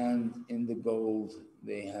 And in the gold,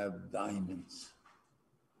 they have diamonds.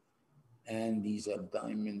 And these are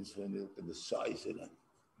diamonds when you look at the size of them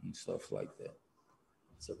and stuff like that.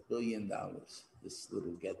 It's $1 billion, this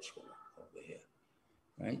little getchke over here,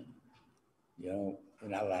 right? You know,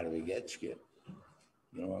 you're not allowed to getchke. You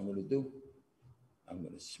know what I'm going to do? I'm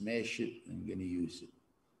going to smash it and I'm going to use it,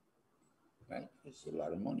 right? It's a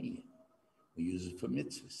lot of money. We use it for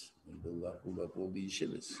mitzvahs. We build up all these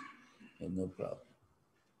yeshivas, and no problem.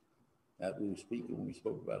 That we were speaking when we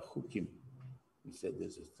spoke about chukim. We said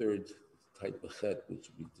there's a third type of chet,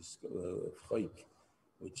 which we discussed,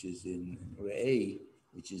 which is in Re'eh,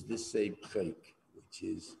 which is this same chayk, which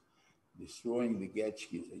is destroying the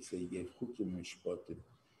getchkis. They say you give chukim mishpatim.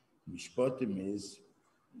 Mishpatim is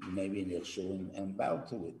maybe nechshel and bow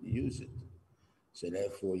to it, use it. So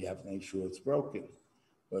therefore, you have to make sure it's broken.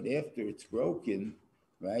 But after it's broken,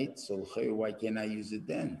 right? So why can't I use it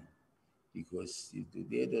then? Because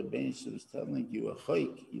the other bench is telling you a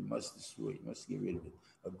chayk, you must destroy it, you must get rid of it.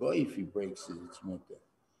 A guy, if he breaks it, it's mutter.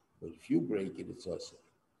 But if you break it, it's also.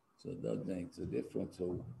 So that makes a difference.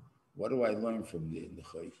 So what do I learn from the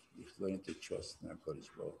chayk? You learn to trust in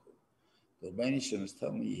HaKadosh Baruch Hu. The Banish is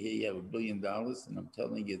telling you here you have $1 billion, and I'm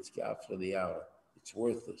telling you it's gaf for the hour. It's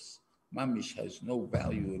worthless. Mamish has no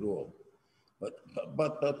value at all. But,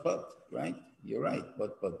 right? You're right.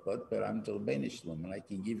 But I'm the Banish and I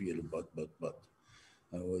can give you the but.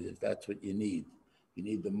 If that's what you need. If you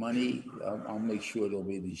need the money, I'll make sure there'll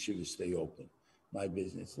be the yeshiva stay open. My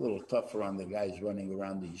business. It's a little tougher on the guys running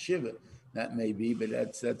around the yeshiva. That may be, but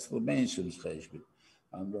that's Lebanishim's cheshbon.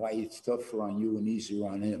 Why it's tougher on you and easier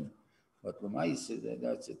on him. But the Lamaisa,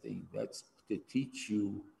 that's the thing. That's to teach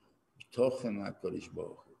you Tochen HaKadosh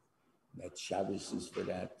Baruch Hu. That Shabbos is for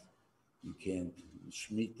that. You can't.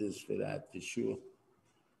 Shlit is for that, for sure.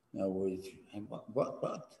 In other words,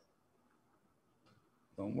 but.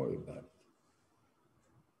 Don't worry about it.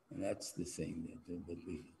 And that's the thing that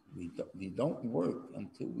we don't work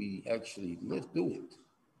until we actually do it.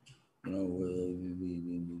 You know,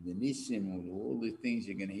 the Nisim, all the things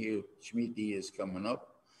you're going to hear, Shemitah is coming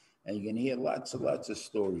up, and you're going to hear lots of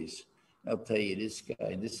stories. I'll tell you, this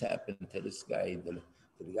guy, this happened to this guy, the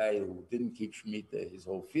guy who didn't keep Shemitah, his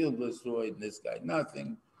whole field was destroyed, and this guy,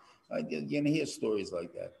 nothing. You're going to hear stories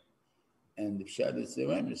like that. And the Pshat is the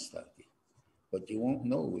Remestaki. But you won't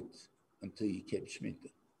know it until you keep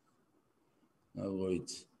Shemitah. In other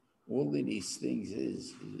words, all of these things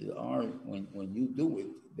are when you do it,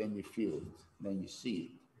 then you feel it, then you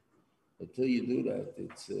see it. Until you do that,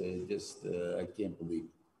 it's just, I can't believe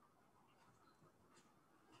it.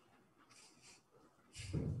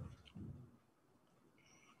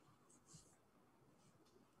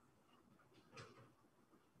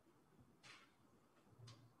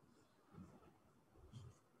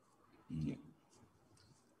 Yeah.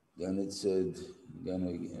 Then it said,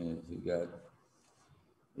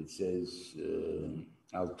 it says,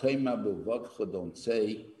 Al Tema Bevotcha, don't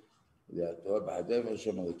say that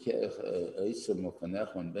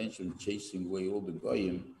when Benjamin chasing away all the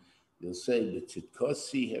goyim, they'll say, but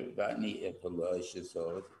Tzidkosi Hevani Epelash, so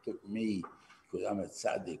it took me, because I'm a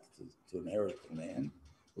tzaddik, to inherit the land.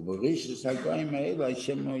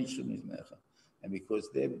 And because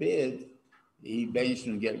they're bad,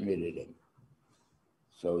 Benjamin getting rid of them.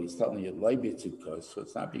 So he's telling you, so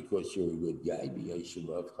it's not because you're a good guy,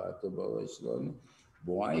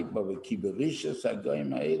 why? But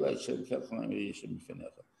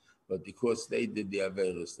because they did the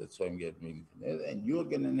Averis, that's why I'm getting rid of it. And you're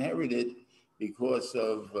going to inherit it because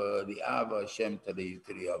of the Ava Hashem to the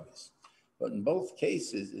others. But in both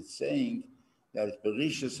cases, it's saying that it's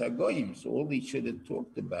Berishas HaGoyim. So all he should have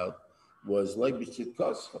talked about was Leibishit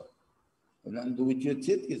Koscha. And then do with your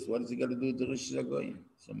tzidkis. What has it got to do with the Rishis HaGoyim?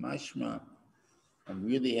 So mashma, and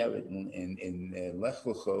really have it in Lech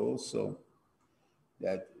Lecha also,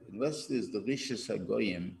 that unless there's the Rishis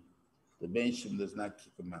HaGoyim, the Benshim does not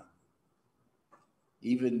kick him out.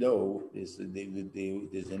 Even though there's an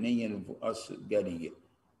inyan of us getting it.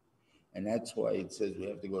 And that's why it says we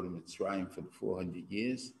have to go to Mitzrayim for 400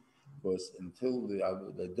 years, because until the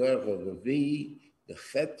Derech HaRavi, the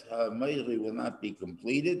Chet HaMeiri will not be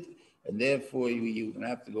completed, and therefore you're going to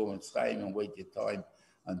have to go in Mitzrayim and wait your time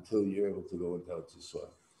until you're able to go into Eretz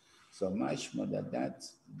Yisrael. So mashma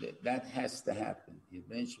that has to happen. The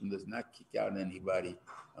Benshim does not kick out anybody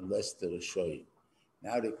unless they're a shoyim.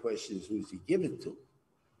 Now the question is, who's he give it to?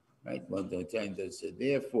 Right? Well, the time that said,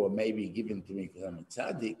 therefore, maybe given to me because I'm a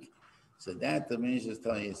tzaddik. So that the minister is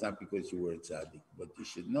telling you it's not because you were a tzaddik, but you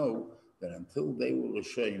should know that until they will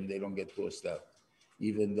assure him, they don't get tossed out.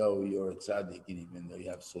 Even though you're a tzaddik and even though you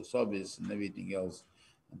have sosobis and everything else,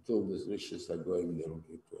 until the wishes are going, they don't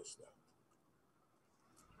get tossed out.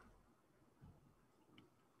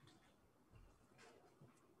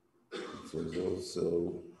 So there's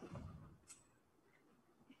also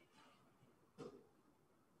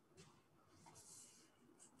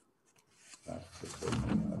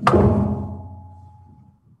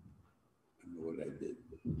what I did.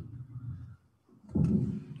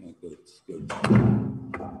 Okay, it's good.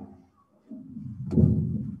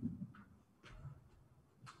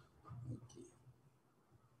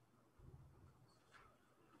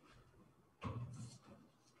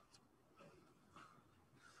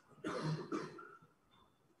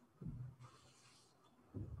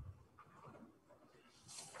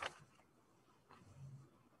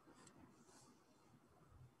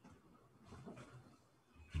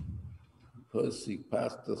 Posik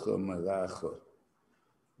pachtacha malacha.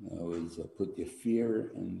 Now is put your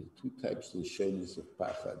fear and the two types of shyness of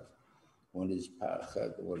pachad. One is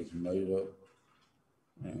pachad, one is meira,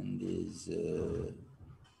 and is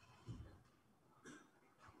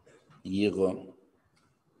yira.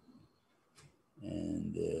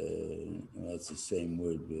 And that's the same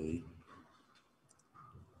word really.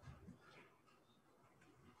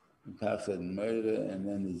 Pachad and meira, and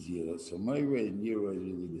then is yira. So meira and yira are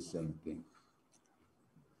really the same thing.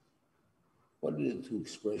 What are the two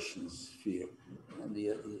expressions, fear? And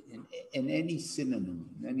in any synonym,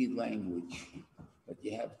 in any language, but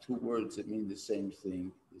you have two words that mean the same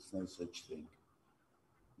thing, there's no such thing.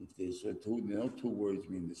 If there's no two words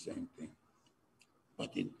mean the same thing.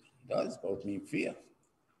 But it does both mean fear.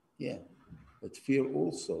 Yeah. But fear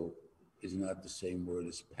also is not the same word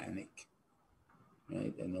as panic.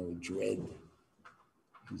 Right? I know dread.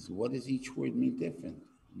 So what does each word mean different?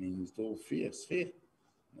 I mean, it's all fear. It's fear.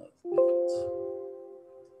 No, it's different.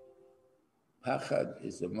 Pachad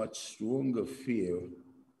is a much stronger fear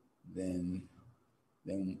than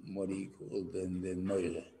what he called than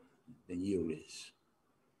Moira, than Yir is.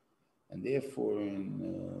 And therefore, in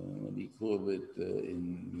what he called it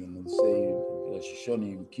in say Rosh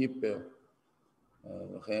Hashanah in Kippur,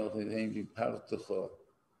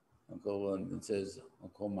 it says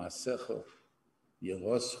Kol Masecha,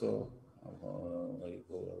 Yeroscha,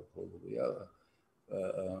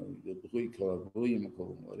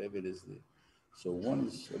 whatever it is. So one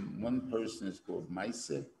person is called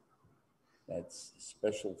Maise. That's a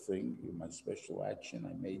special thing, my special action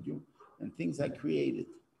I made you, and things I created.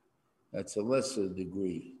 That's a lesser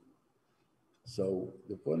degree. So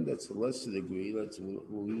the one that's a lesser degree,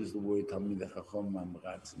 we'll use the word Talmidei Chacham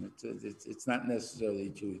Mamratzim. It's not necessarily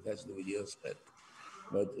true. It has to do with your spec,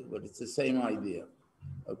 but it's the same idea.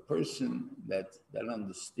 A person that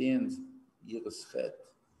understands Yiras Chet,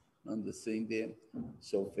 understand there.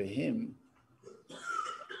 So for him,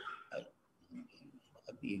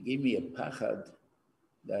 you gave me a pachad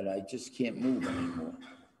that I just can't move anymore.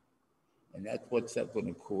 And what's that going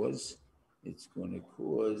to cause? It's going to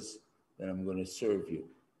cause that I'm going to serve you.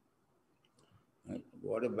 Right?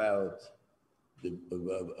 What about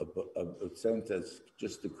a sense that's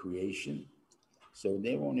just a creation? So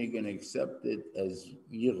they're only going to accept it as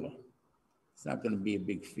yira. It's not going to be a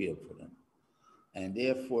big fear for them. And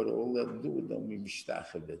therefore, all they'll do, they'll be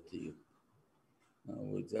mishtached to you.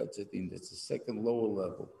 That's a thing. That's the second lower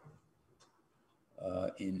level.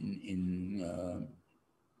 In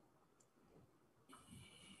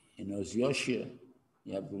Oz Yoshia,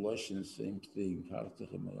 you have the Lashon, same thing.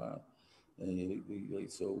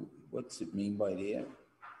 So what's it mean by that?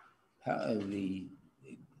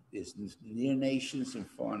 There's near nations and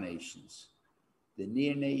far nations. The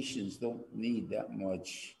near nations don't need that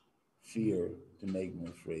much fear to make them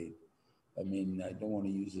afraid. I mean, I don't want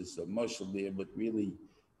to use this as a muscle there, but really,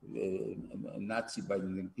 Nazi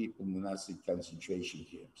biting people in the Nazi concentration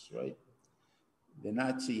camps, right? The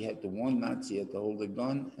one Nazi had to hold a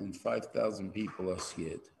gun, and 5,000 people are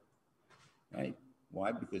scared, right?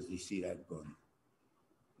 Why? Because they see that gun.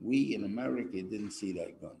 We in America didn't see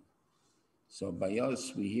that gun. So by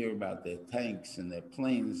us, we hear about their tanks and their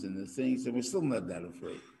planes and the things, and we're still not that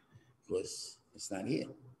afraid because it's not here.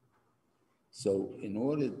 So in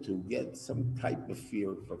order to get some type of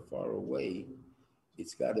fear from far away,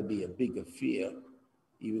 it's got to be a bigger fear,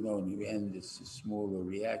 even though in the end it's a smaller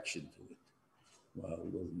reaction to it. While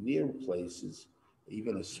those near places,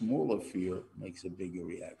 even a smaller fear makes a bigger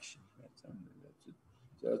reaction.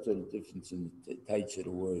 That's the difference in the types of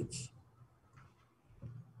the words.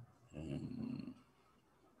 Um,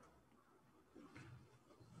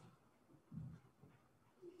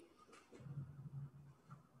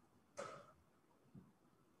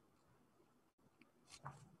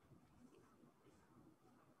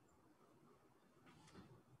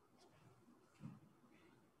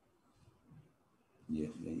 yeah,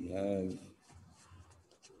 they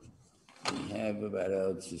have about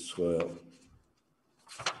Eretz Yisrael.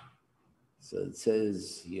 So it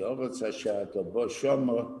says, Yoretz Hashat Abo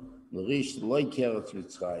Shomer L'rish Loik Eretz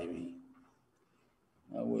Mitzrayim.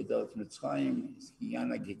 Now with Eretz Mitzrayim,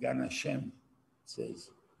 Gigana Gigan Hashem. It says,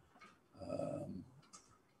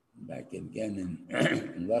 back again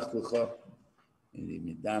in Lech Lecha, in the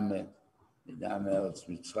Midame Eretz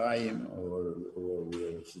Mitzrayim, or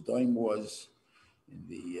where Sodom was, in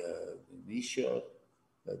the Shiur,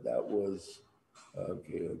 that was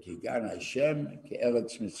Gigan Hashem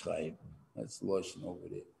Eretz Mitzrayim. That's the Lashon over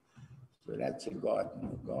there. So that's a garden.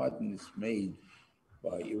 A garden is made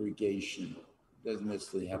by irrigation. It doesn't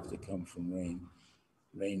necessarily have to come from rain.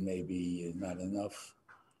 Rain may be not enough.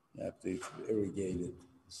 You have to irrigate it,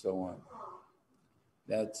 and so on.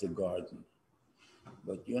 That's a garden.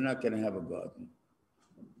 But you're not going to have a garden.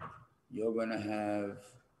 You're going to have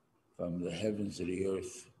from the heavens to the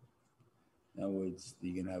earth. In other words,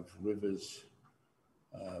 you're going to have rivers.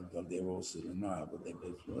 They're also the Nile, but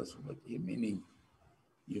meaning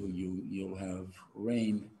you'll have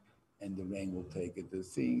rain, and the rain will take it. The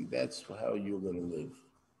thing, that's how you're going to live.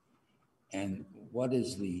 And what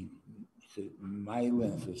is the mile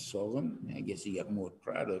and chesoron? I guess you got more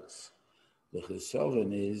products. The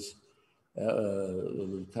chesoron is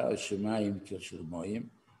l'tal shemayim k'shlemoyim.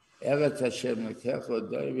 Eretz Hashem lekecha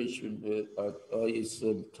dorish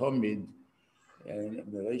yisrael tomid and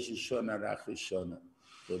Mereish Shona Rach Shona.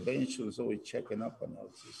 The Ben is always checking up on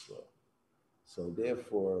Eretz Yisrael. So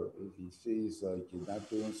therefore, if he sees like you're not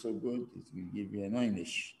doing so good, he's going to give you an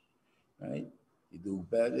einish, right? You do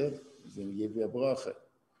better, he's going to give you a bracha.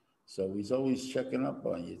 So he's always checking up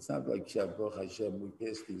on you. It's not like Baruch Hashem, we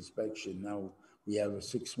passed the inspection, now we have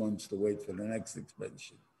 6 months to wait for the next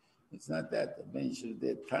inspection. It's not that. The Ben is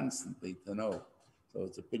there constantly to know. So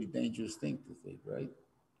it's a pretty dangerous thing to think, right?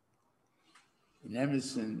 In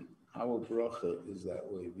Emerson, our bracha is that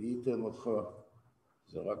way. V'yiten l'cha,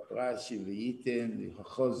 zorak Rashi, v'yiten,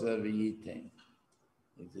 v'choza v'yiten.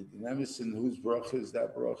 In Emerson, whose bracha is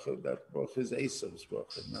that bracha? That bracha is Esav's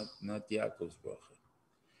bracha, not Yaakov's bracha.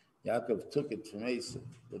 Yaakov took it from Esav,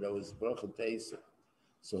 but that was bracha to Esav.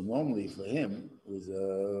 So normally for him, it was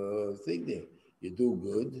a thing there. You do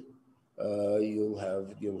good, you'll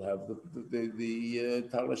have the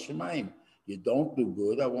Tala Shemaim. You don't do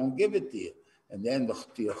good, I won't give it to you. And then in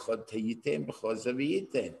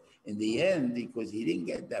the end, because he didn't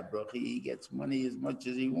get that bracha, he gets money as much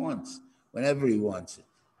as he wants, whenever he wants it,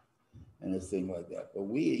 and a thing like that. But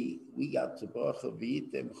we got to bracha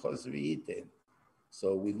v'yitem b'chaz v'yitem,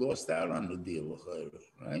 so we lost out on the deal,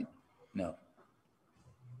 right? No,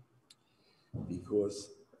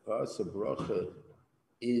 because Parshas bracha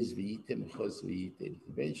is v'yitem b'chaz v'yitem.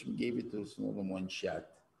 The Benjamin gave it to us more than one shot.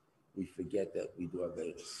 We forget that we do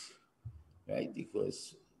averos. Right?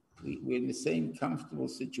 Because we're in the same comfortable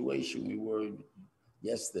situation we were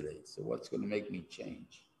yesterday. So what's going to make me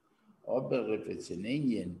change? But if it's an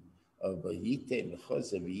Indian of Bayitem,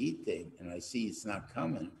 and I see it's not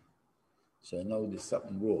coming, so I know there's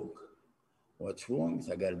something wrong. What's wrong is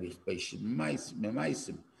I got to be patient.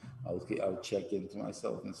 I'll check into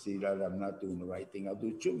myself and see that I'm not doing the right thing. I'll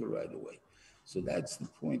do tshuva right away. So that's the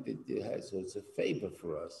point that it has. So it's a favor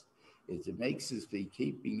for us. It makes us be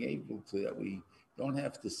keeping able to, that we don't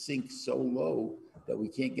have to sink so low that we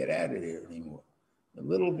can't get out of there anymore. A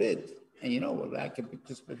little bit, and you know what, I can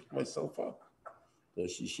just pick myself up. So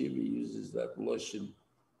Shishiva uses that lotion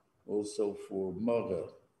also for Mara.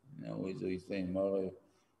 You know, he's saying Mara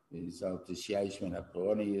is out to Shiashman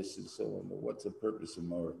Apronius and so on. But what's the purpose of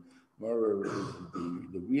Mara? Mara is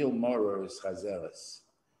the real Mara is Chazeres.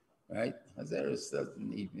 Right? Chazeres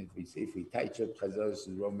doesn't even, if we touch up Chazeres'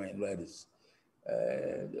 romaine lettuce,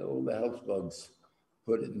 all the health bugs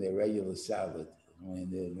put it in their regular salad. I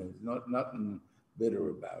mean, there's nothing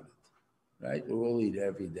bitter about it, right? We all eat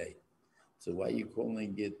every day. So why are you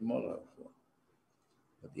calling it mora for?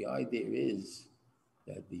 But the idea is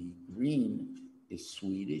that the green is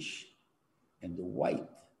sweetish and the white,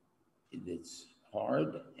 it's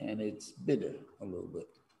hard and it's bitter a little bit.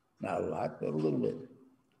 Not a lot, but a little bit.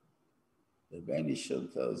 The Rebbeinu Shalom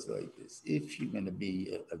tells like this: if you're going to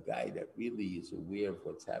be a guy that really is aware of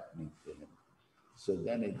what's happening to him, so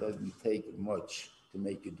then it doesn't take much to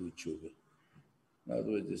make you do tshuva. In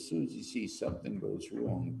other words, as soon as you see something goes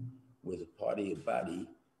wrong with a part of your body,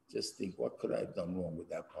 just think, what could I have done wrong with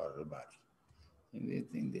that part of the body? And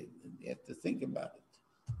they have to think about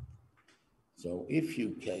it. So if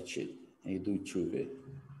you catch it and you do tshuva,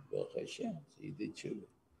 Baruch Hashem, so you did tshuva.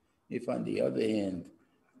 If on the other hand,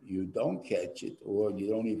 you don't catch it or you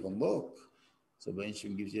don't even look, so Ben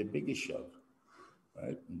Hashem gives you a bigger shove,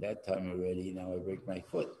 right? And that time already, now I break my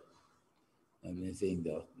foot. And the thing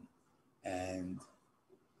though, and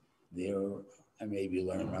there I maybe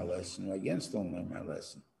learn my lesson, or against don't learn my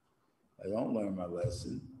lesson. I don't learn my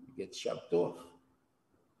lesson, it gets shoved off.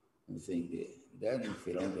 And think, then if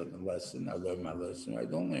you don't learn the lesson, I learn my lesson, or I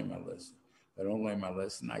don't learn my lesson. If I don't learn my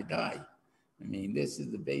lesson, I die. I mean, this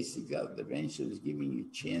is the basic of the Rebbe is giving you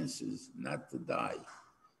chances not to die.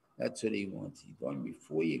 That's what he wants. He's going,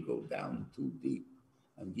 before you go down too deep,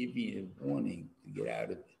 I'm giving you a warning to get out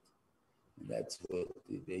of it. And that's what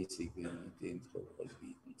the basic thing was being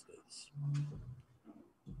says.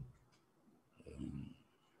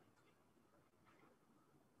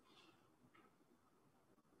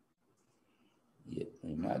 Yeah,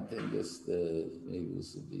 not just maybe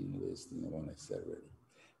this will be in the list, the one I said already.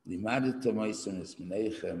 Limadet Tomoisim is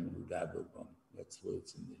Menechem Udabelbom. That's what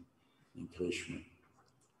it's in Krishna.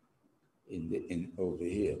 In over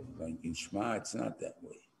here, like in Shema, it's not that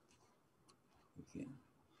way. Okay,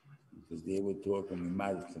 because they were talking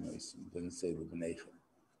Limadet Tomoisim. It doesn't say the Menechem.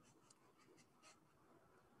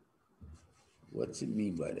 What's it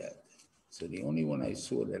mean by that? So the only one I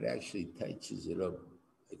saw that actually touches it up,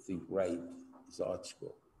 I think, right, is Art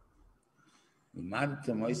School.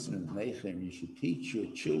 You should teach your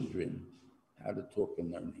children how to talk and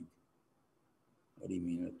learning. What do you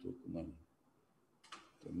mean, talk and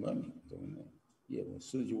learning? Learning. Yeah, well, as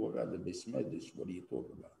soon as you walk out of the Bismedish, what do you talk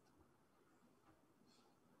about?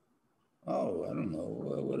 Oh, I don't know,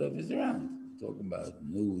 whatever's around. Talk about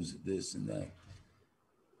news, this and that.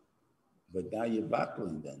 But now you're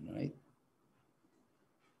battling then, right?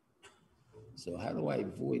 So how do I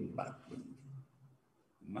avoid battling?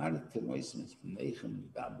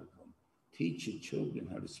 Teach your children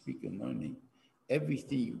how to speak and learning.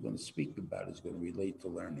 Everything you're going to speak about is going to relate to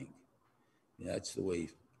learning. Yeah, that's the way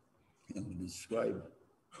I'm going to describe.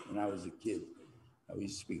 When I was a kid, I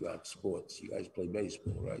used to speak about sports. You guys play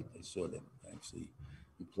baseball, right? I saw that actually.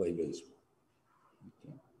 You play baseball.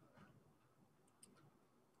 Okay.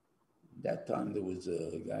 That time there was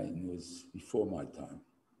a guy, and it was before my time,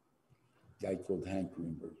 a guy called Hank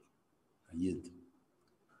Greenberg, a Yid.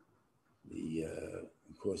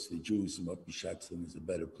 Of course, the Jews, Mopi Shatzim is a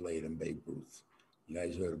better player than Babe Ruth. You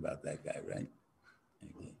guys heard about that guy, right?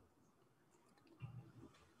 Okay.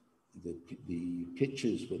 The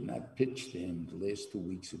pitchers would not pitch to him the last 2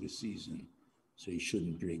 weeks of the season, so he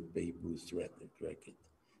shouldn't break Babe Ruth's record.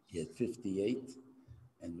 He had 58,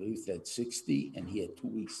 and Ruth had 60, and he had 2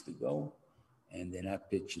 weeks to go, and they're not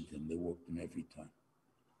pitching to him. They walked him every time.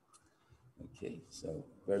 Okay, so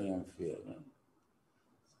very unfair, right?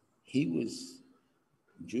 He was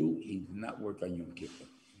Jew. He did not work on Yom Kippur.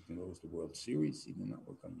 He knows the World Series. He did not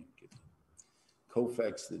work on Yom Kippur.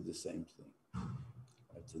 Koufax did the same thing.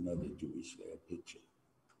 That's another Jewish guy, a pitcher.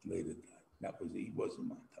 Later died. He wasn't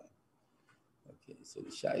my time. Okay, so the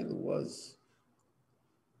Shiur was,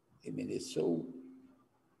 I mean, it's so,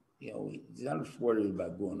 he's not worried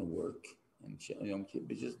about going to work and Yom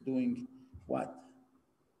Kippur, just doing what?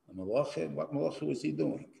 A malacha? What malacha was he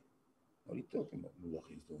doing? What are you talking about?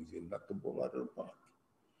 He's doing? He's going to knock the ball out of the park,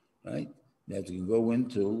 right? Now you can go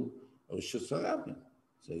into Rosh Hashanah.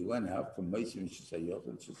 So he went out from Meisim Shesayot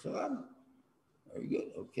and Shesarabim. Very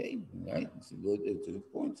good, okay, right? It's a good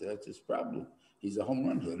point. So that's his problem. He's a home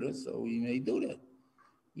run hitter, so he may do that.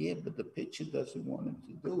 Yeah, but the pitcher doesn't want him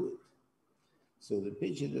to do it. So the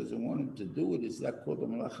pitcher doesn't want him to do it. Is that called a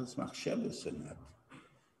malachas machshavas or not?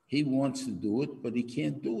 He wants to do it, but he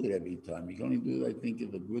can't do it every time. He can only do it, I think,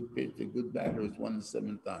 if a good pitcher, a good batter is 1 in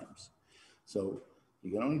 7 times. So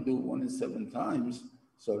you can only do it 1 in 7 times.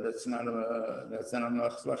 So that's not a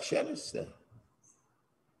malachas machshavas there.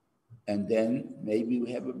 And then maybe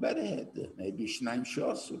we have a better head there. Maybe Shnaim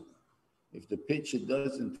Shosu. If the pitcher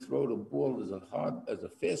doesn't throw the ball as a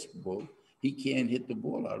fastball, he can't hit the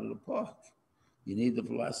ball out of the park. You need the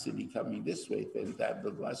velocity coming this way. If they have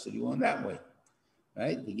the velocity going that way,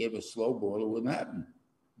 right? If you gave a slow ball, it wouldn't happen.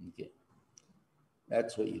 Okay,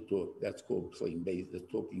 that's what you talk. That's called playing base. That's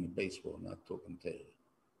talking baseball, not talking Torah.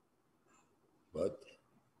 But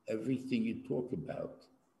everything you talk about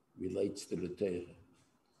relates to the Torah,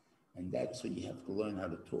 and that's what you have to learn how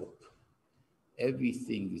to talk.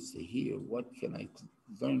 Everything is to hear. What can I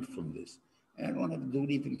learn from this? And I don't have to do it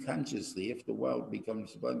even consciously. After a while, it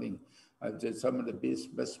becomes something. I've done some of the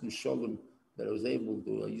best Sholom that I was able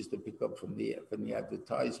to. I used to pick up from the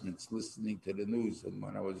advertisements, listening to the news, and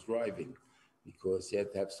when I was driving, because you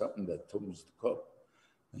had to have something that turns the cup.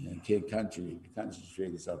 And you can't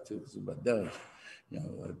concentrate yourself too. But but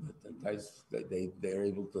the guys they're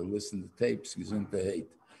able to listen to tapes. Gesund hate,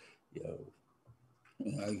 you know,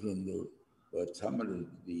 I can do. But some of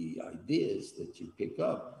the ideas that you pick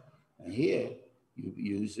up and here, you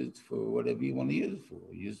use it for whatever you want to use it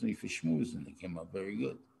for. Usually for schmooze, and it came out very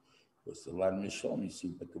good. Because a lot of Sholom, you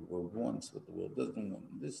see what the world wants, what the world doesn't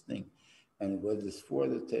want, this thing. And whether it's for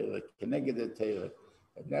the Taylor, connected the Taylor,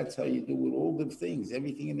 and that's how you do with all the things,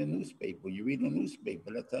 everything in the newspaper. You read a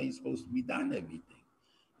newspaper, that's how you're supposed to be done everything.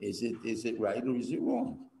 Is it right or is it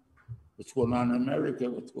wrong? What's going on in America,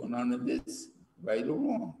 what's going on in this, right or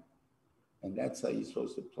wrong? And that's how you're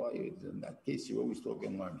supposed to apply it. In that case, you're always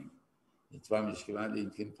talking learning. It's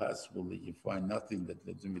impossible that you find nothing that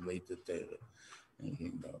doesn't relate to Taylor.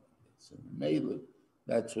 Anything about it. So mainly,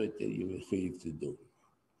 that's what you receive to do.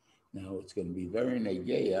 Now, it's going to be very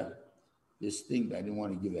negeya. This thing, I didn't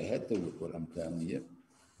want to give a head to it, what I'm telling you.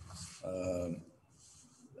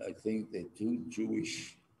 I think that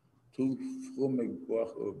two former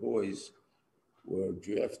boys were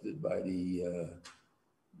drafted by the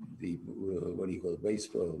what do you call it,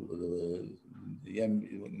 baseball, no,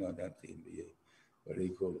 not the NBA, what do they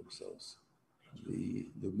call themselves? The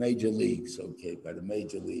major leagues, okay, by the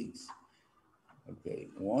major leagues. Okay,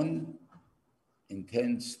 one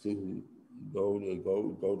intends to go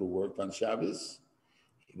to work on Shabbos,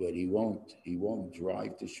 but he won't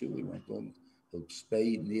drive to shul. He'll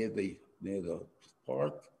stay near the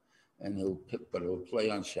park, and he'll play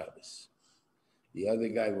on Shabbos. The other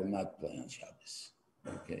guy will not play on Shabbos.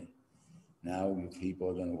 Okay. Now people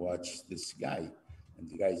are going to watch this guy, and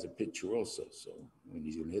the guy's a pitcher also. So when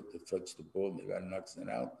he's going to touch the ball, the guy knocks it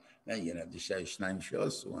out. Now you're going to have to say Shneim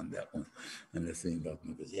Shosu on that one, and the thing about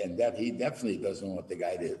him, because he definitely doesn't want the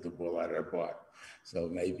guy to hit the ball out of the park. So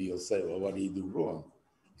maybe he'll say, well, what did he do wrong?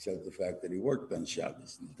 Except the fact that he worked on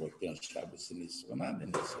Shabbos, and he worked on Shabbos in his Swanan,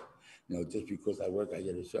 and he said, just because I work, I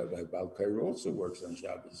get a Shabbos. Balkair also works on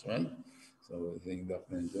Shabbos, right? So I think that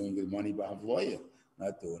doing good money by lawyer,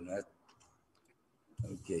 not doing that.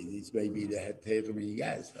 Okay, these may be the head taker he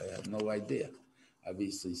has. I have no idea.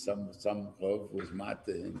 Obviously, some Rav was mad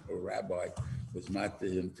to him, or rabbi was mad to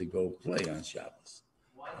him to go play on Shabbos.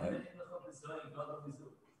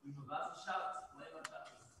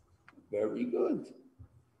 Very good.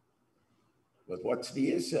 But what's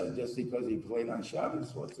the issue? Just because he played on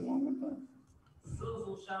Shabbos, what's wrong with that?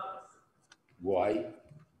 Why?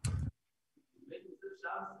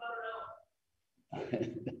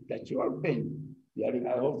 That's your opinion. The other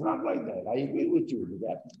guy holds not like that. I agree with you.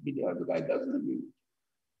 The other guy doesn't agree.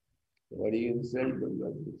 So what are you going to say?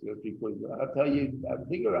 Because I'll tell you, I'll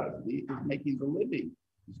figure out. He's making a living.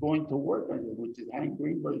 He's going to work on it, which is Hank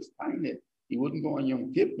Greenberg's tiny. He wouldn't go on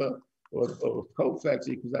Yom Kippur or Kofak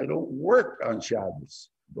because I don't work on Shabbos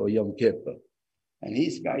or Yom Kippur. And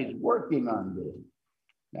these guys working on this.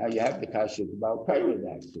 Now you have the kasha about Kairad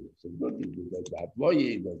actually. So good, he does the employee,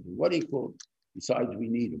 he does the what he called. Besides, we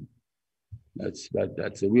need him. That's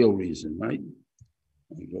the real reason, right?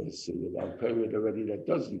 Because without Kairad already, that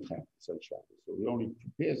doesn't happen on Shabbos. So he only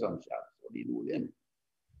prepares on Shabbos. What do you do with him?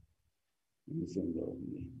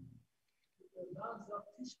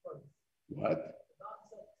 What?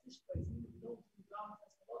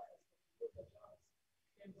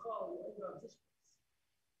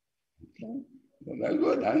 Okay. Well, very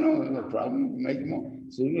good. I know, no problem. Make more.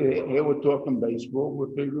 So here we're talking baseball. We're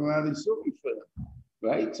figuring out his suit for them,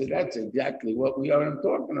 right? So that's exactly what we are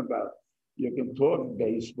talking about. You can talk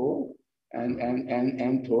baseball and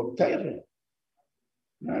talk Torah.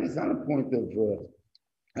 Now, it's not a point of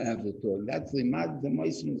I have to talk. That's the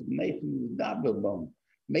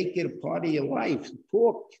make it a part of your life.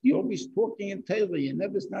 Talk. You're always talking in Torah. You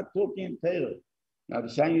never stop talking in Torah. Now, the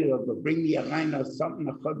saying you bring me a line or something,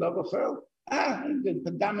 you can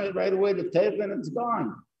contaminate right away the Torah and it's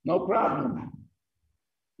gone. No problem.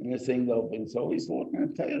 And the thing opens. So he's talking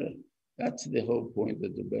in Torah. That's the whole point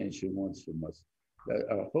that the Bench wants from us. That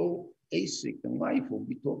our whole basic in life will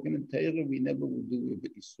be talking in Torah. We never will do it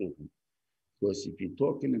with Yisroel. Because if you're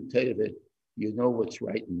talking in Torah, you know what's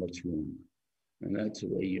right and what's wrong. And that's the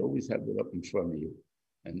way you always have it up in front of you.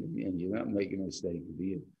 And you're not making a mistake.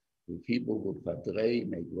 The people will padre,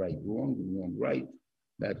 make right wrong and wrong right.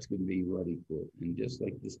 That's going to be what he called. And just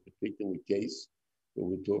like this particular case that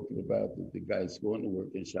we're talking about, that the guy's going to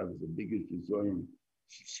work in Shabbos, the biggest resorting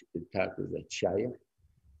tatas at Shaya.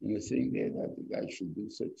 And the thing there that the guy should do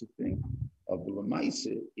such a thing. Of the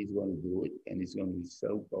Lamaisa, he's going to do it, and he's going to be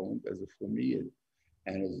self-owned as a familiar.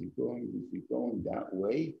 And as you're going that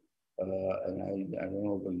way, and I don't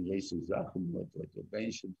know when Jason Zachum, what the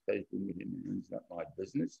bench should take with him, it's not my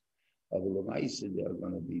business. Although I said there are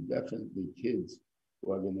going to be definitely kids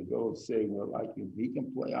who are going to go and say, well, he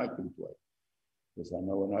can play, I can play. Because I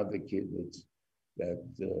know another kid that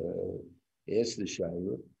asked the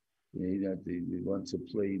Shiur, that he wants to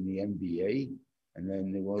play in the NBA, and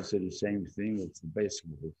then there was also the same thing, it's the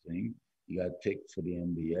basketball thing. He got picked for the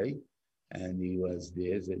NBA, and he was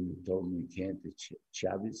there, and he told him he can't do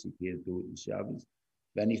Shabbos, he can't do it in Shabbos.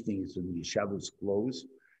 If anything, it's in the Shabbos clothes,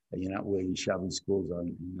 and you're not wearing Shabbos clothes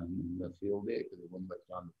on the field there, because it wouldn't let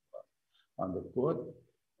you on the court.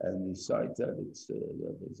 And besides that, it's a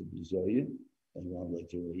bizoyin. And you want to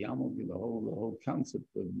let you the whole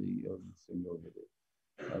concept of the thing over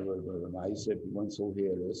there. However, I said once he'll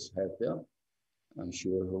hear this, I'm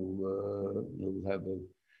sure he'll have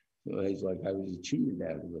he's like, I was cheated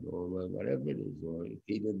out of it, or whatever it is, or if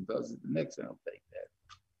he didn't does it, the next time I'll take that.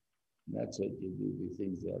 And that's what you do, the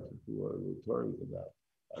things that you are rhetoric about.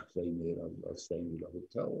 I'll stay in the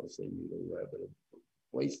hotel, I'll stay in wherever the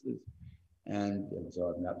places. And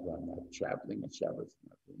so I'm not traveling on Shabbos, I'm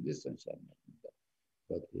not doing this on Shabbos, not doing that.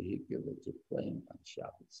 But the Eikev that you're playing on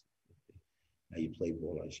Shabbos. Now you play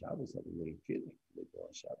ball on Shabbos, like a little kid, you play ball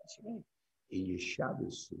on Shabbos, right? In your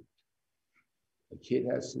Shabbos suit. A kid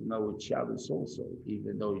has to know what Shabbos also,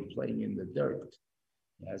 even though you're playing in the dirt.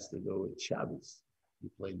 He has to know what Shabbos. You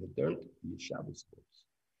play in the dirt in your Shabbos clothes.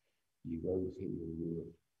 You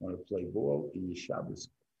want to play ball in your Shabbos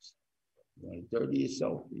clothes. You want to dirty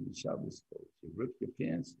yourself in your Shabbos clothes. You rip your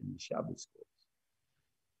pants in your Shabbos clothes.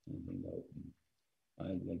 I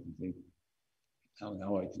think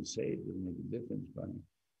how I can say it doesn't make a difference.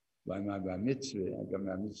 By my bar mitzvah, I got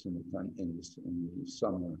my mitzvah in the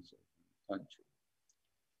summer, so in the country.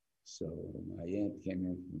 So my aunt came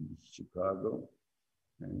in from Chicago,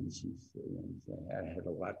 and she said, I had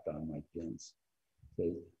a lot on my pants. So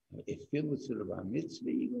if it was sort of a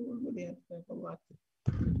mitzvah, you really have to have a lot.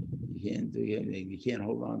 You can't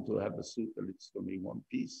hold on to have a suit that it's going to be one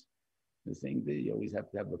piece. The thing that you always have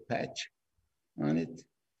to have a patch on it,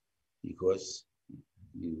 because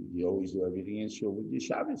you always do everything in shul with your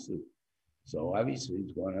Shabbos suit. So obviously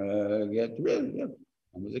it's going to get rid of it.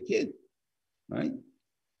 I was a kid, right?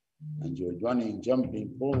 And you're running, jumping,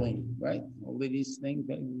 pulling, right? All of these things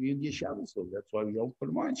that you in your Shabbos clothes. That's why we don't put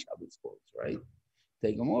them on Shabbos clothes, right?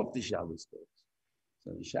 Take them off the Shabbos clothes.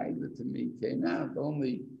 So the Shaila to me came out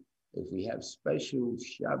only if we have special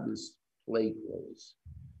Shabbos play clothes.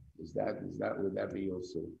 Would that be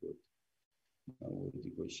also good? No,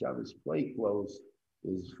 because Shabbos play clothes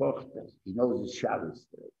is fochter. He knows it's Shabbos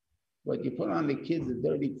day. But you put on the kid the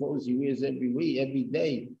dirty clothes he wears every week, every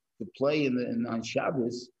day to play on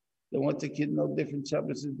Shabbos. Then what the kid know different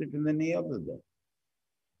Shabbos is different than the other day.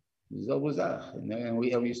 And then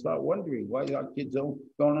we start wondering why our kids don't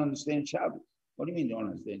understand Shabbos. What do you mean don't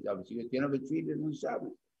understand Shabbos? You never treated on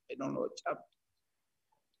Shabbos. They don't know what Shabbos.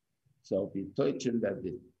 So if you teach them that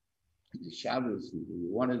the Shabbos you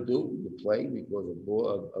want to do the play because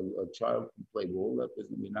a child can play ball, that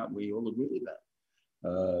doesn't mean that we all agree with that.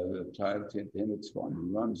 A child to him it's fun.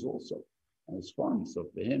 He runs also, and it's fun. So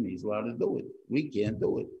for him, he's allowed to do it. We can't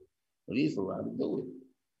do it, but he's allowed to do it.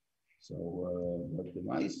 So, but the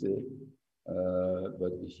mice,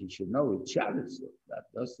 but he should know it's Shabbos.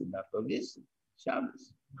 That doesn't have to listen.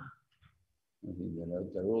 Shabbos. I think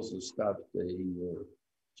that also stopped the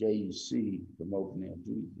JEC from opening up.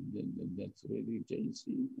 That's really JEC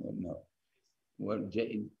or no? What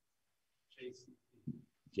JEC?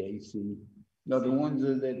 No, the ones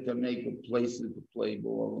that make places to play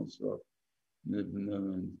ball and stuff.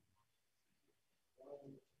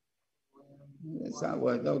 It's not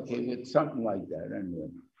what, okay, it's something like that anyway.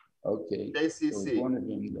 Okay. JCC. So one of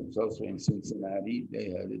them that's also in Cincinnati,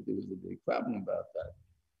 there was a big problem about that.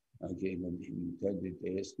 Okay, when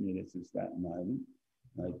they asked me this in Staten Island,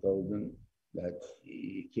 I told them that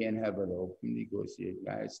you can't have it open because your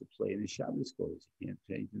guys to play in the Shabbos clothes. You can't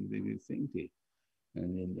change the thing to.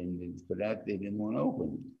 And then for that, they didn't want to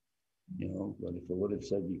open it. But if I would have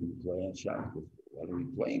said you can play on Shabbos, what are we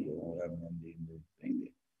playing? We don't have the thing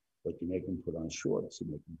there. But you make them put on shorts, you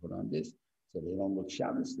make them put on this, so they don't look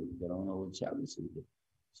Shabbos. They don't know what Shabbos is.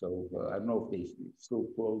 So I don't know if they still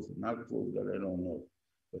closed or not closed, that I don't know.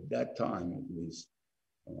 But that time, at least,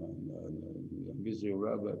 Mr.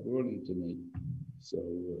 Rabbi brought them to me, so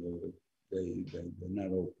they're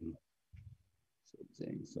not open.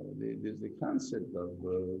 So there's the concept of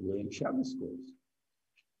wearing Shabbos clothes.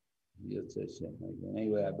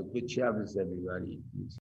 Anyway, have a good Shabbos, everybody.